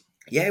Morris?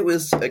 Yeah, it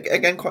was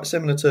again quite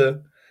similar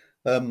to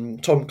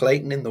Tom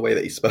Clayton in the way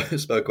that he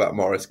spoke about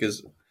Morris,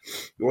 because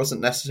he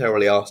wasn't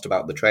necessarily asked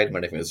about the training or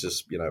anything. It was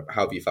just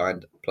how have you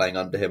found playing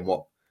under him?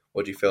 What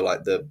do you feel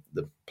like the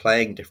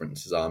playing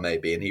differences are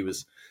maybe? And he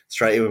was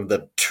straight in with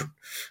the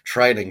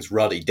training's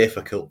ruddy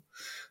difficult.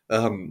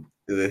 You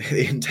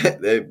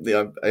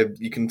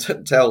can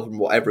tell from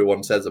what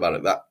everyone says about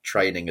it that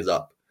training is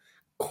up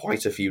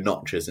quite a few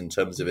notches in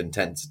terms of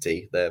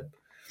intensity.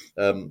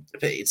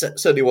 It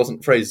certainly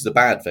wasn't phrased as a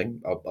bad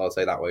thing. I'll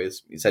say that way.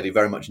 He said he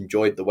very much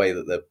enjoyed the way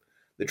that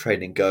the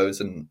training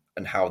goes and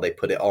how they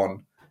put it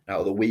on,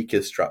 how the week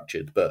is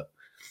structured. But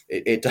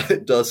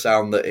it does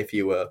sound that if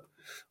you were,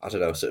 I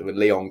don't know, sort of a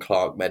Leon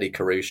Clark, Mehdi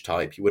Carouche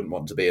type, you wouldn't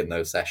want to be in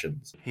those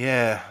sessions.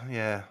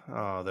 Yeah.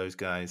 Oh, those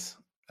guys.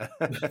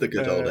 The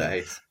good old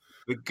days.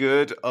 The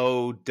good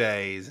old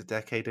days, a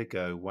decade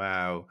ago.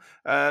 Wow.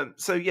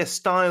 So, yes,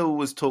 style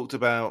was talked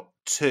about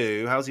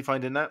too. How's he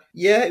finding that?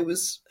 Yeah, it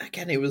was. I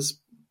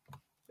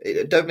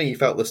don't think he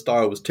felt the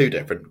style was too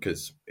different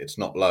because it's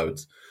not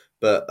loads.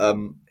 But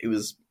it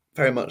was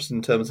very much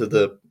in terms of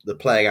the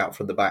playing out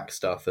from the back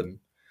stuff and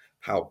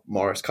how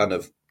Morris kind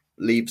of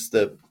leaves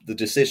the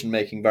decision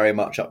making very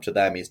much up to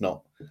them. He's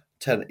not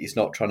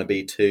trying to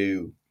be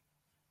too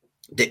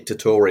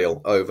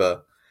dictatorial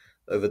over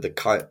the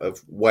kind of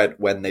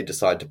when they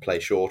decide to play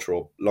shorter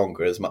or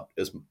longer, as much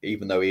as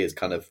even though he is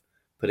kind of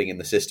putting in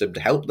the system to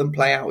help them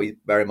play out, he's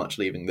very much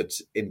leaving the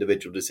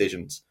individual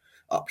decisions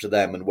up to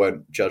them and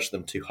won't judge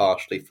them too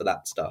harshly for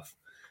that stuff.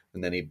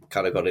 And then he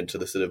kind of got into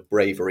the sort of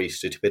bravery,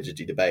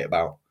 stupidity debate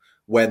about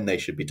when they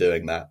should be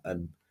doing that,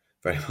 and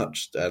very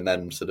much, and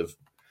then sort of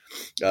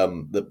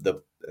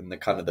the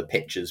kind of the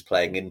pitches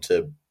playing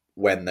into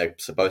when they're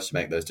supposed to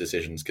make those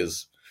decisions,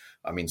 because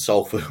I mean,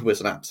 Salford was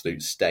an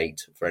absolute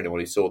state for anyone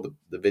who saw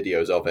the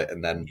videos of it,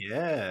 and then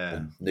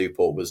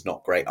Newport was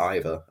not great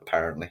either,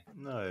 apparently.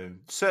 No,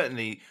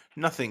 certainly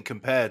nothing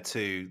compared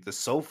to the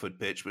Salford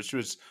pitch, which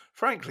was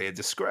frankly a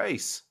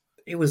disgrace.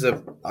 It was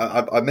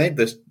I made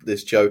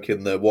this joke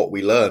in the What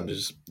We Learned,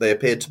 is they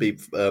appeared to be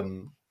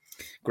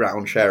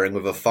ground sharing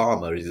with a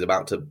farmer. He's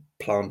about to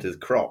plant his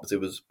crops. It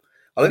was,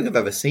 I don't think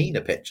I've ever seen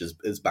a pitch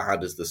as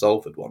bad as the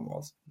Salford one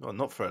was. Well,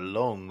 not for a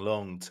long,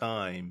 long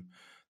time.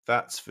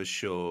 That's for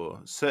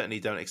sure. Certainly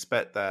don't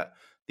expect that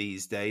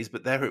these days,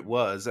 but there it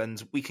was,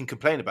 and we can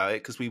complain about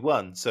it because we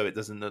won, so it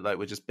doesn't look like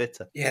we're just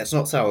bitter. Yeah, it's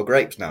not sour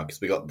grapes now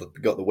because we got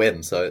the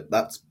win, so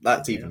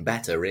that's even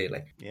better,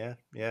 really. Yeah.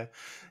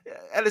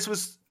 Ellis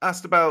was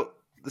asked about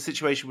the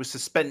situation with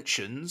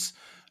suspensions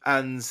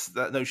and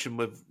that notion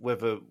of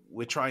whether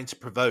we're trying to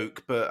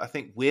provoke, but I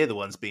think we're the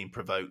ones being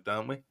provoked,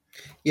 aren't we?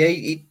 Yeah,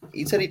 he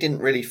said he didn't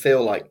really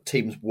feel like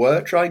teams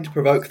were trying to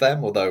provoke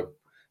them, although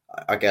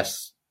I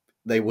guess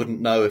they wouldn't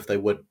know if they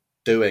were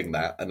doing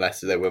that unless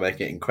they were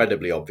making it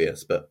incredibly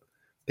obvious, but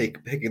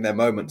picking their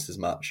moments as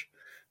much.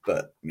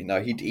 But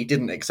he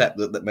didn't accept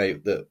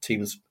that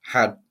teams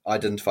had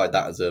identified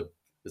that as a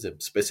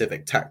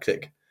specific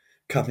tactic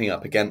coming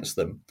up against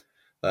them,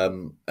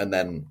 and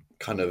then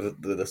kind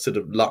of the sort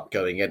of luck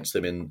going against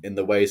them in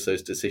the ways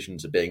those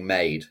decisions are being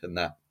made,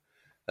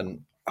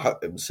 and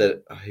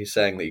so he's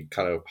saying that he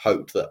kind of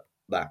hoped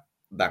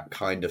that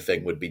kind of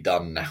thing would be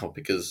done now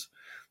because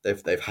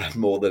they've had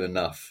more than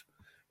enough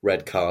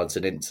red cards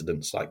and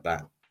incidents like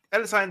that.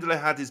 Ellis Handler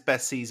had his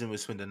best season with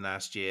Swindon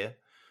last year,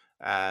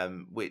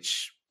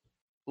 which,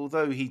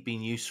 although he'd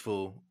been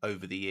useful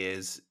over the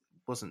years,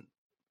 wasn't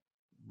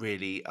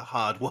really a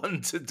hard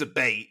one to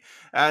debate.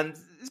 And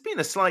it's been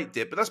a slight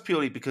dip, but that's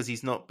purely because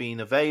he's not been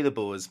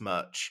available as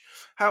much.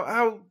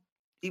 How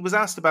he was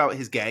asked about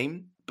his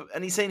game,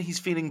 and he's saying he's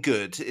feeling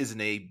good, isn't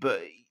he?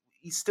 But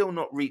he's still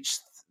not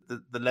reached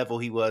the level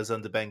he was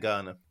under Ben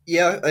Garner.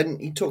 Yeah,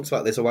 and he talks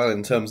about this a while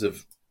in terms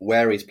of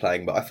where he's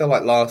playing, but I feel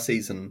like last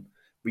season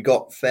we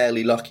got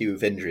fairly lucky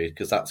with injuries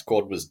because that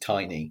squad was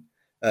tiny,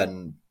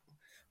 and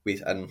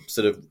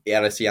sort of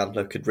Ellis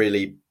Yandler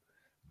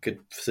could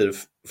sort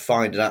of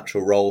find an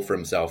actual role for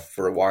himself.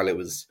 For a while it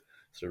was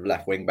sort of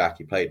left wing back.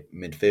 He played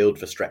midfield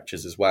for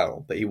stretches as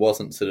well, but he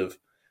wasn't sort of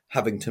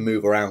having to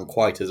move around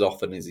quite as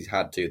often as he's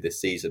had to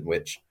this season,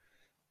 which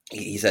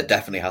he said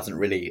definitely hasn't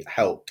really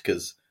helped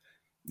because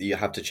you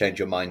have to change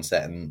your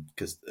mindset and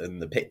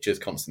the picture's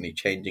constantly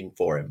changing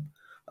for him.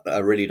 I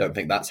really don't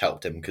think that's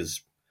helped him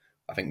because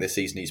I think this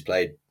season he's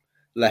played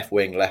left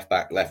wing,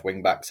 left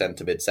wing back,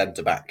 centre mid,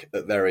 centre back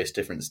at various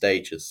different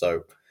stages.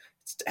 So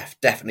it's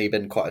definitely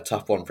been quite a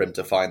tough one for him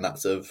to find that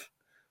sort of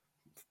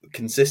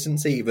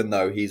consistency, even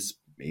though he's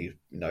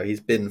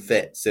been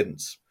fit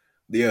since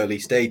the early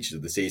stages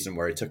of the season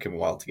where it took him a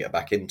while to get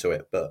back into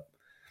it. But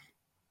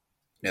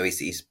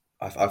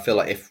I feel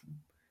like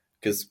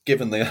because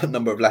given the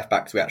number of left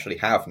backs we actually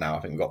have now, I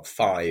think we've got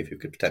 5 who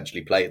could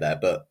potentially play there,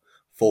 but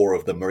 4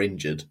 of them are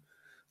injured.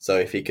 So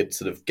if he could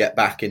sort of get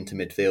back into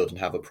midfield and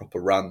have a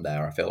proper run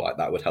there, I feel like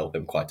that would help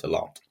him quite a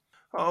lot.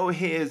 Oh,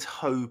 here's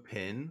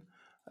hoping,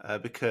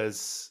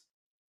 because,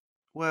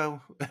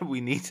 well, we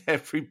need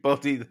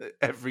everybody,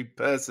 every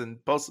person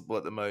possible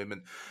at the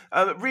moment.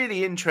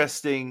 Really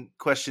interesting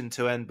question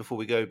to end before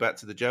we go back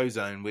to the Joe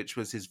Zone, which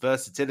was his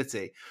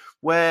versatility,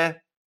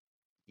 where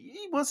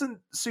he wasn't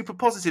super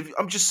positive.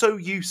 I'm just so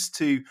used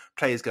to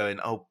players going,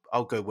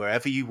 I'll go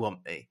wherever you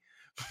want me.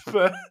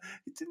 But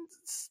it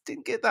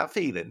didn't get that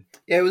feeling.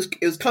 Yeah, it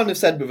was kind of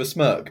said with a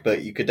smirk,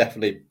 but you could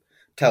definitely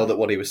tell that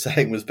what he was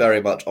saying was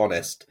very much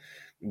honest.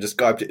 He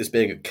described it as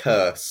being a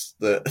curse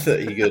that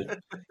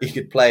he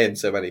could play in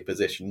so many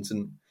positions.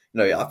 And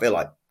I feel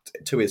like,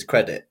 to his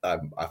credit,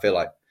 I feel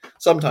like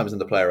sometimes in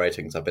the player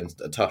ratings I've been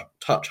a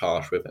touch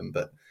harsh with him,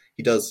 but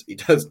he does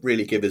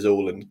really give his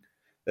all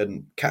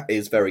and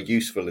is very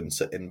useful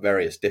in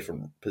various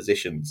different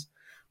positions.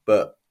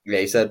 But yeah,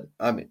 he said,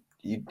 I mean,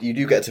 you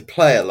do get to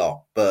play a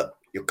lot, but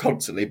you're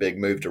constantly being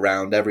moved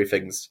around.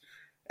 Everything's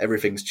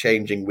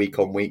changing week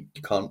on week.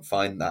 You can't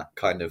find that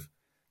kind of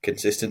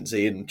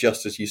consistency. And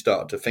just as you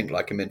start to think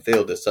like a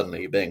midfielder,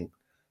 suddenly you're being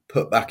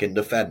put back in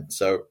defence.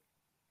 So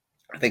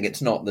I think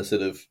it's not the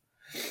sort of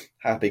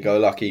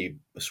happy-go-lucky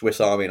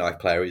Swiss Army knife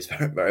player. He's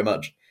very, very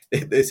much.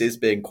 This has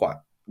been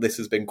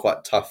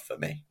quite tough for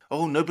me.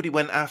 Oh, nobody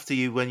went after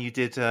you when you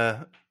did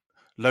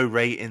low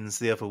ratings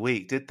the other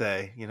week, did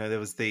they? There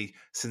was the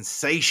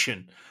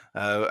sensation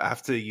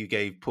after you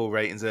gave poor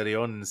ratings early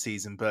on in the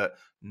season, but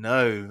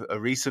no, a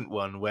recent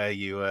one where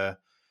you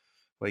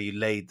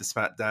laid the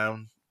smack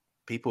down,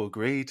 people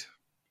agreed.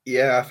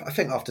 Yeah, I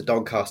think after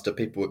Doncaster,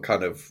 people were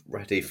kind of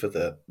ready for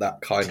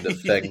that kind of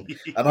thing,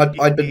 and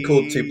I'd been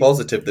called too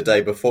positive the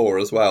day before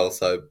as well.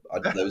 So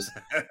there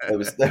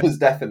was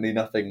definitely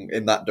nothing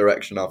in that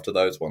direction after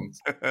those ones.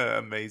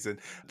 Amazing.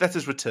 Let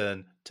us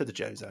return to the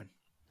Joe Zone.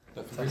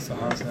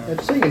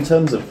 Just think in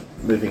terms of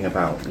moving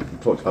about, you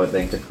talked about it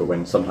being difficult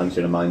when sometimes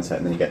you're in a mindset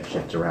and then you get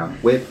shifted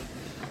around with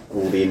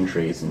all the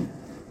injuries and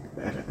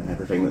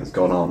everything that's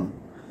gone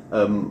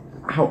on.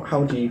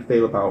 How do you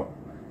feel about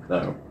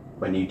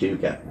when you do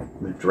get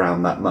moved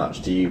around that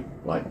much? Do you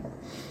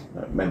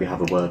maybe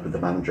have a word with the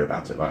manager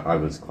about it? Like, I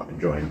was quite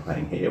enjoying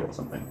playing here or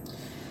something.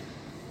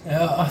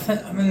 Yeah,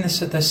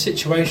 there's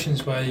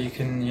situations where you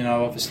can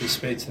obviously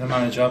speak to the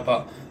manager,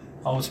 but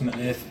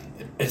ultimately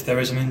if there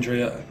is an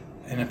injury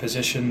in a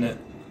position that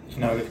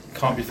it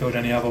can't be filled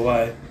any other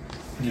way,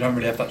 you don't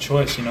really have that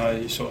choice. You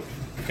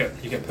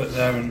get put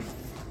there and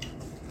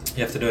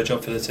you have to do a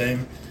job for the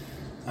team.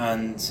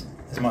 And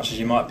as much as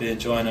you might be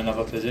enjoying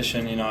another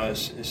position,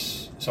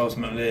 it's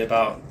ultimately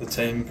about the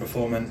team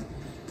performing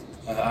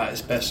at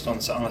its best on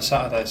a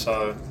Saturday.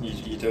 So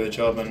you do a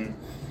job and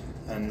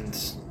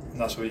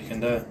that's what you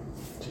can do.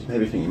 Do you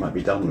maybe think you might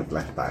be done with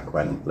left back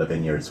when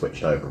Lavinia had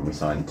switched over and we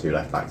signed 2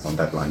 left backs on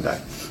deadline day?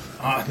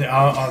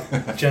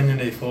 I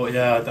genuinely thought,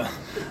 I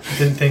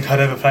didn't think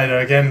I'd ever play there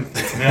again,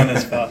 to be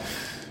honest. But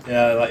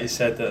yeah, like you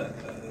said, that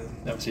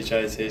obviously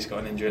JT's got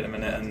an injury at the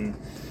minute,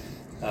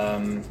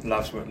 and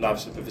Lav's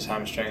with his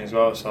hamstring as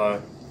well. So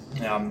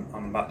yeah,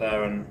 I'm back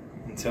there and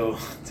until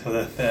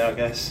they're fit, I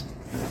guess.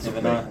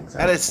 Never know.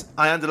 Ellis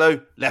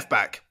Iandolo, left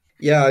back.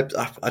 Yeah,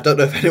 I don't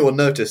know if anyone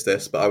noticed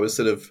this, but I was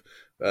sort of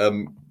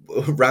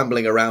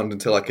rambling around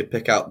until I could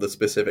pick out the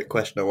specific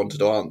question I wanted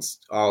to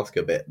ask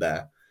a bit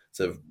there.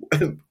 So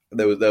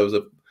there was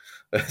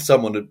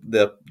someone,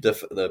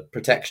 the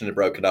protection had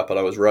broken up, and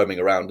I was roaming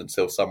around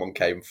until someone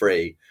came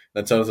free.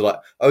 And someone was like,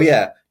 "Oh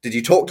yeah, did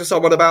you talk to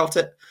someone about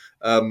it?"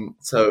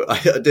 So I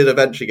did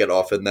eventually get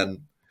off, and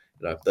then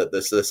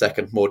there's the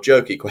second more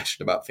jokey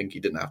question about think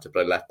he didn't have to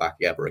play left back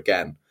ever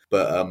again.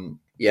 But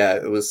yeah,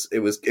 it was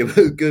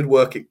good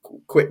work,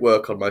 quick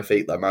work on my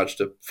feet that I managed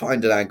to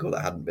find an angle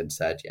that hadn't been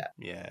said yet.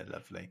 Yeah,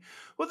 lovely.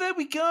 Well, there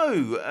we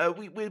go.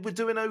 We're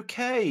doing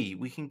okay.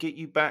 We can get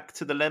you back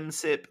to the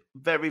Lemsip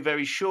very,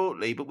 very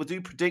shortly, but we'll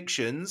do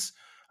predictions.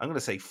 I'm going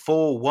to say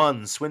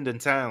 4-1 Swindon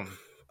Town.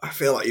 I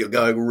feel like you're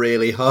going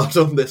really hard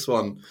on this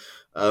one.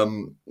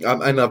 And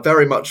I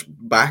very much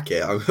back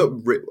it. I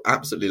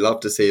absolutely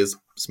love to see us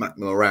smack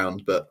them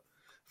around, but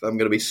I'm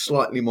going to be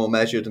slightly more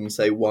measured and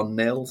say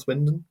 1-0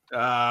 Swindon.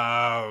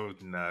 Oh,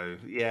 no.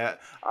 Yeah,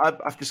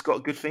 I've just got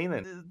a good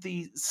feeling.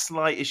 The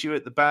slight issue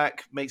at the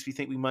back makes me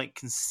think we might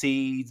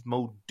concede.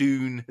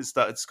 Muldoon has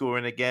started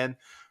scoring again,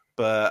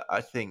 but I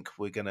think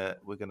we're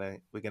gonna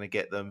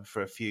get them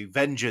for a few.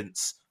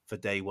 Vengeance for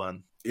day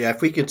one. Yeah,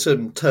 if we could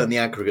turn the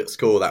aggregate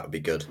score, that would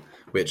be good,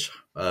 which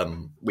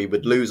we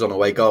would lose on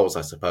away goals,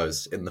 I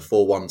suppose, in the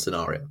 4-1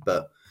 scenario.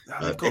 But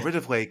they've got rid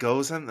of away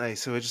goals, haven't they?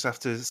 So we just have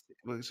to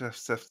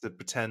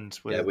pretend.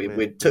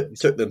 We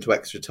took them to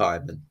extra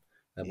time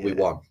and we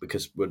won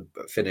because we'd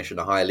finish in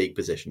a higher league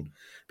position.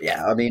 But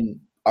yeah, I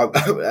mean,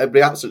 it'd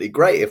be absolutely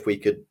great if we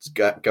could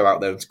go out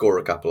there and score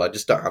a couple. I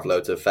just don't have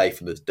loads of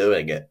faith in us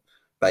doing it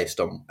based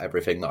on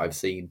everything that I've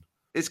seen.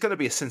 It's going to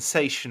be a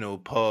sensational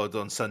pod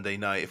on Sunday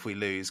night if we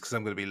lose, because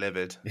I'm going to be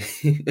livid.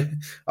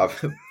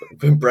 I've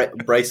been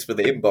braced for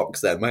the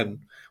inbox then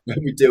when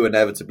we do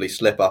inevitably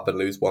slip up and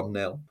lose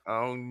 1-0.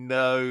 Oh,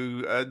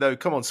 no. No,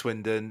 come on,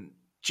 Swindon.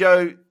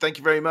 Joe, thank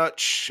you very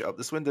much. Up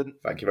the Swindon.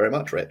 Thank you very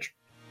much, Rich.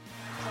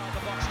 Good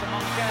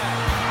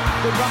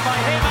run by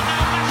him, and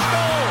now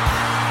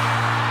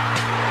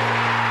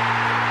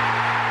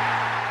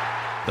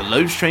The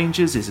Low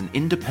Strangers is an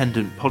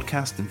independent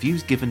podcast, and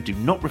views given do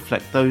not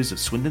reflect those of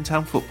Swindon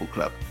Town Football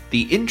Club.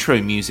 The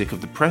intro music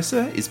of The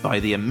Presser is by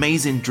the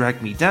amazing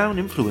Drag Me Down,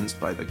 influenced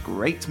by the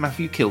great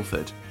Matthew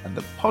Kilford, and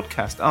the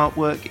podcast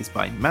artwork is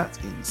by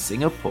Matt in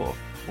Singapore.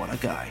 What a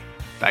guy.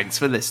 Thanks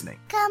for listening.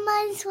 Come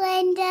on,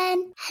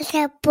 Swindon. Has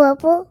a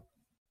bubble.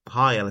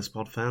 Hi, Ellis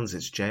Pod fans,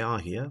 it's JR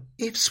here.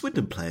 If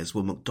Swindon players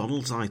were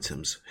McDonald's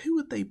items, who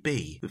would they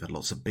be? We've had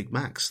lots of Big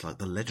Macs, like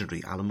the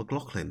legendary Alan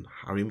McLaughlin,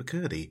 Harry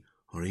McCurdy,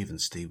 or even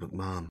Steve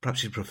McMahon.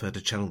 Perhaps you'd prefer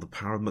to channel the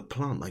power of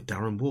McPlant like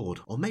Darren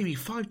Ward, or maybe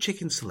 5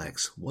 chicken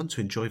selects, one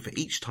to enjoy for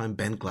each time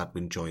Ben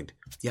Gladwin joined.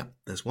 Yep,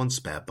 there's one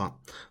spare, but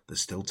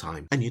there's still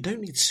time. And you don't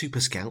need Super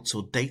Scouts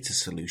or data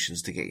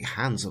solutions to get your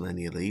hands on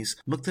any of these.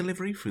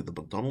 McDelivery through the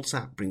McDonald's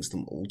app brings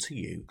them all to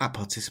you. At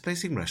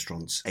participating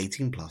restaurants,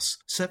 18+.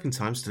 Serving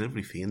times,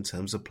 delivery fee and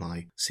terms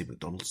apply. See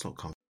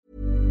mcdonalds.com.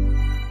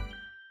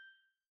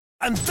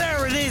 And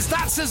there it is,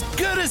 that's as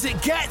good as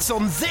it gets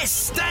on this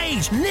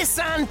stage.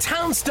 Nissan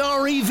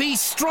Townstar EV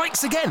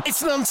strikes again.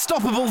 It's an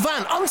unstoppable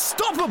van,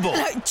 unstoppable.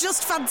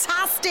 Just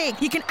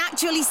fantastic. You can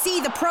actually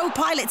see the Pro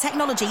Pilot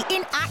technology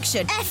in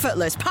action.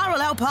 Effortless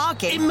parallel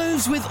parking. It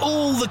moves with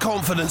all the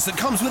confidence that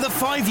comes with a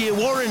 5-year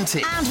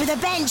warranty. And with a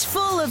bench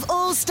full of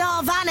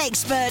all-star van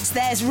experts,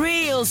 there's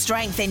real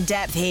strength in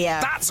depth here.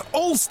 That's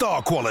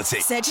all-star quality.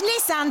 Search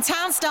Nissan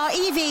Townstar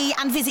EV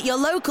and visit your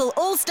local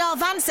all-star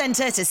van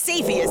centre to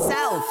see for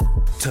yourself.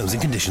 Terms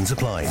and conditions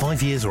apply.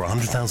 5 years or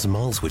 100,000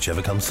 miles,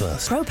 whichever comes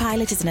first. Pro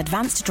Pilot is an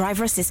advanced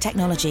driver assist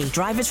technology.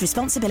 Driver's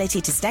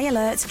responsibility to stay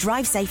alert,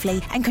 drive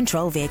safely, and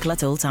control vehicle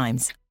at all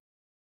times.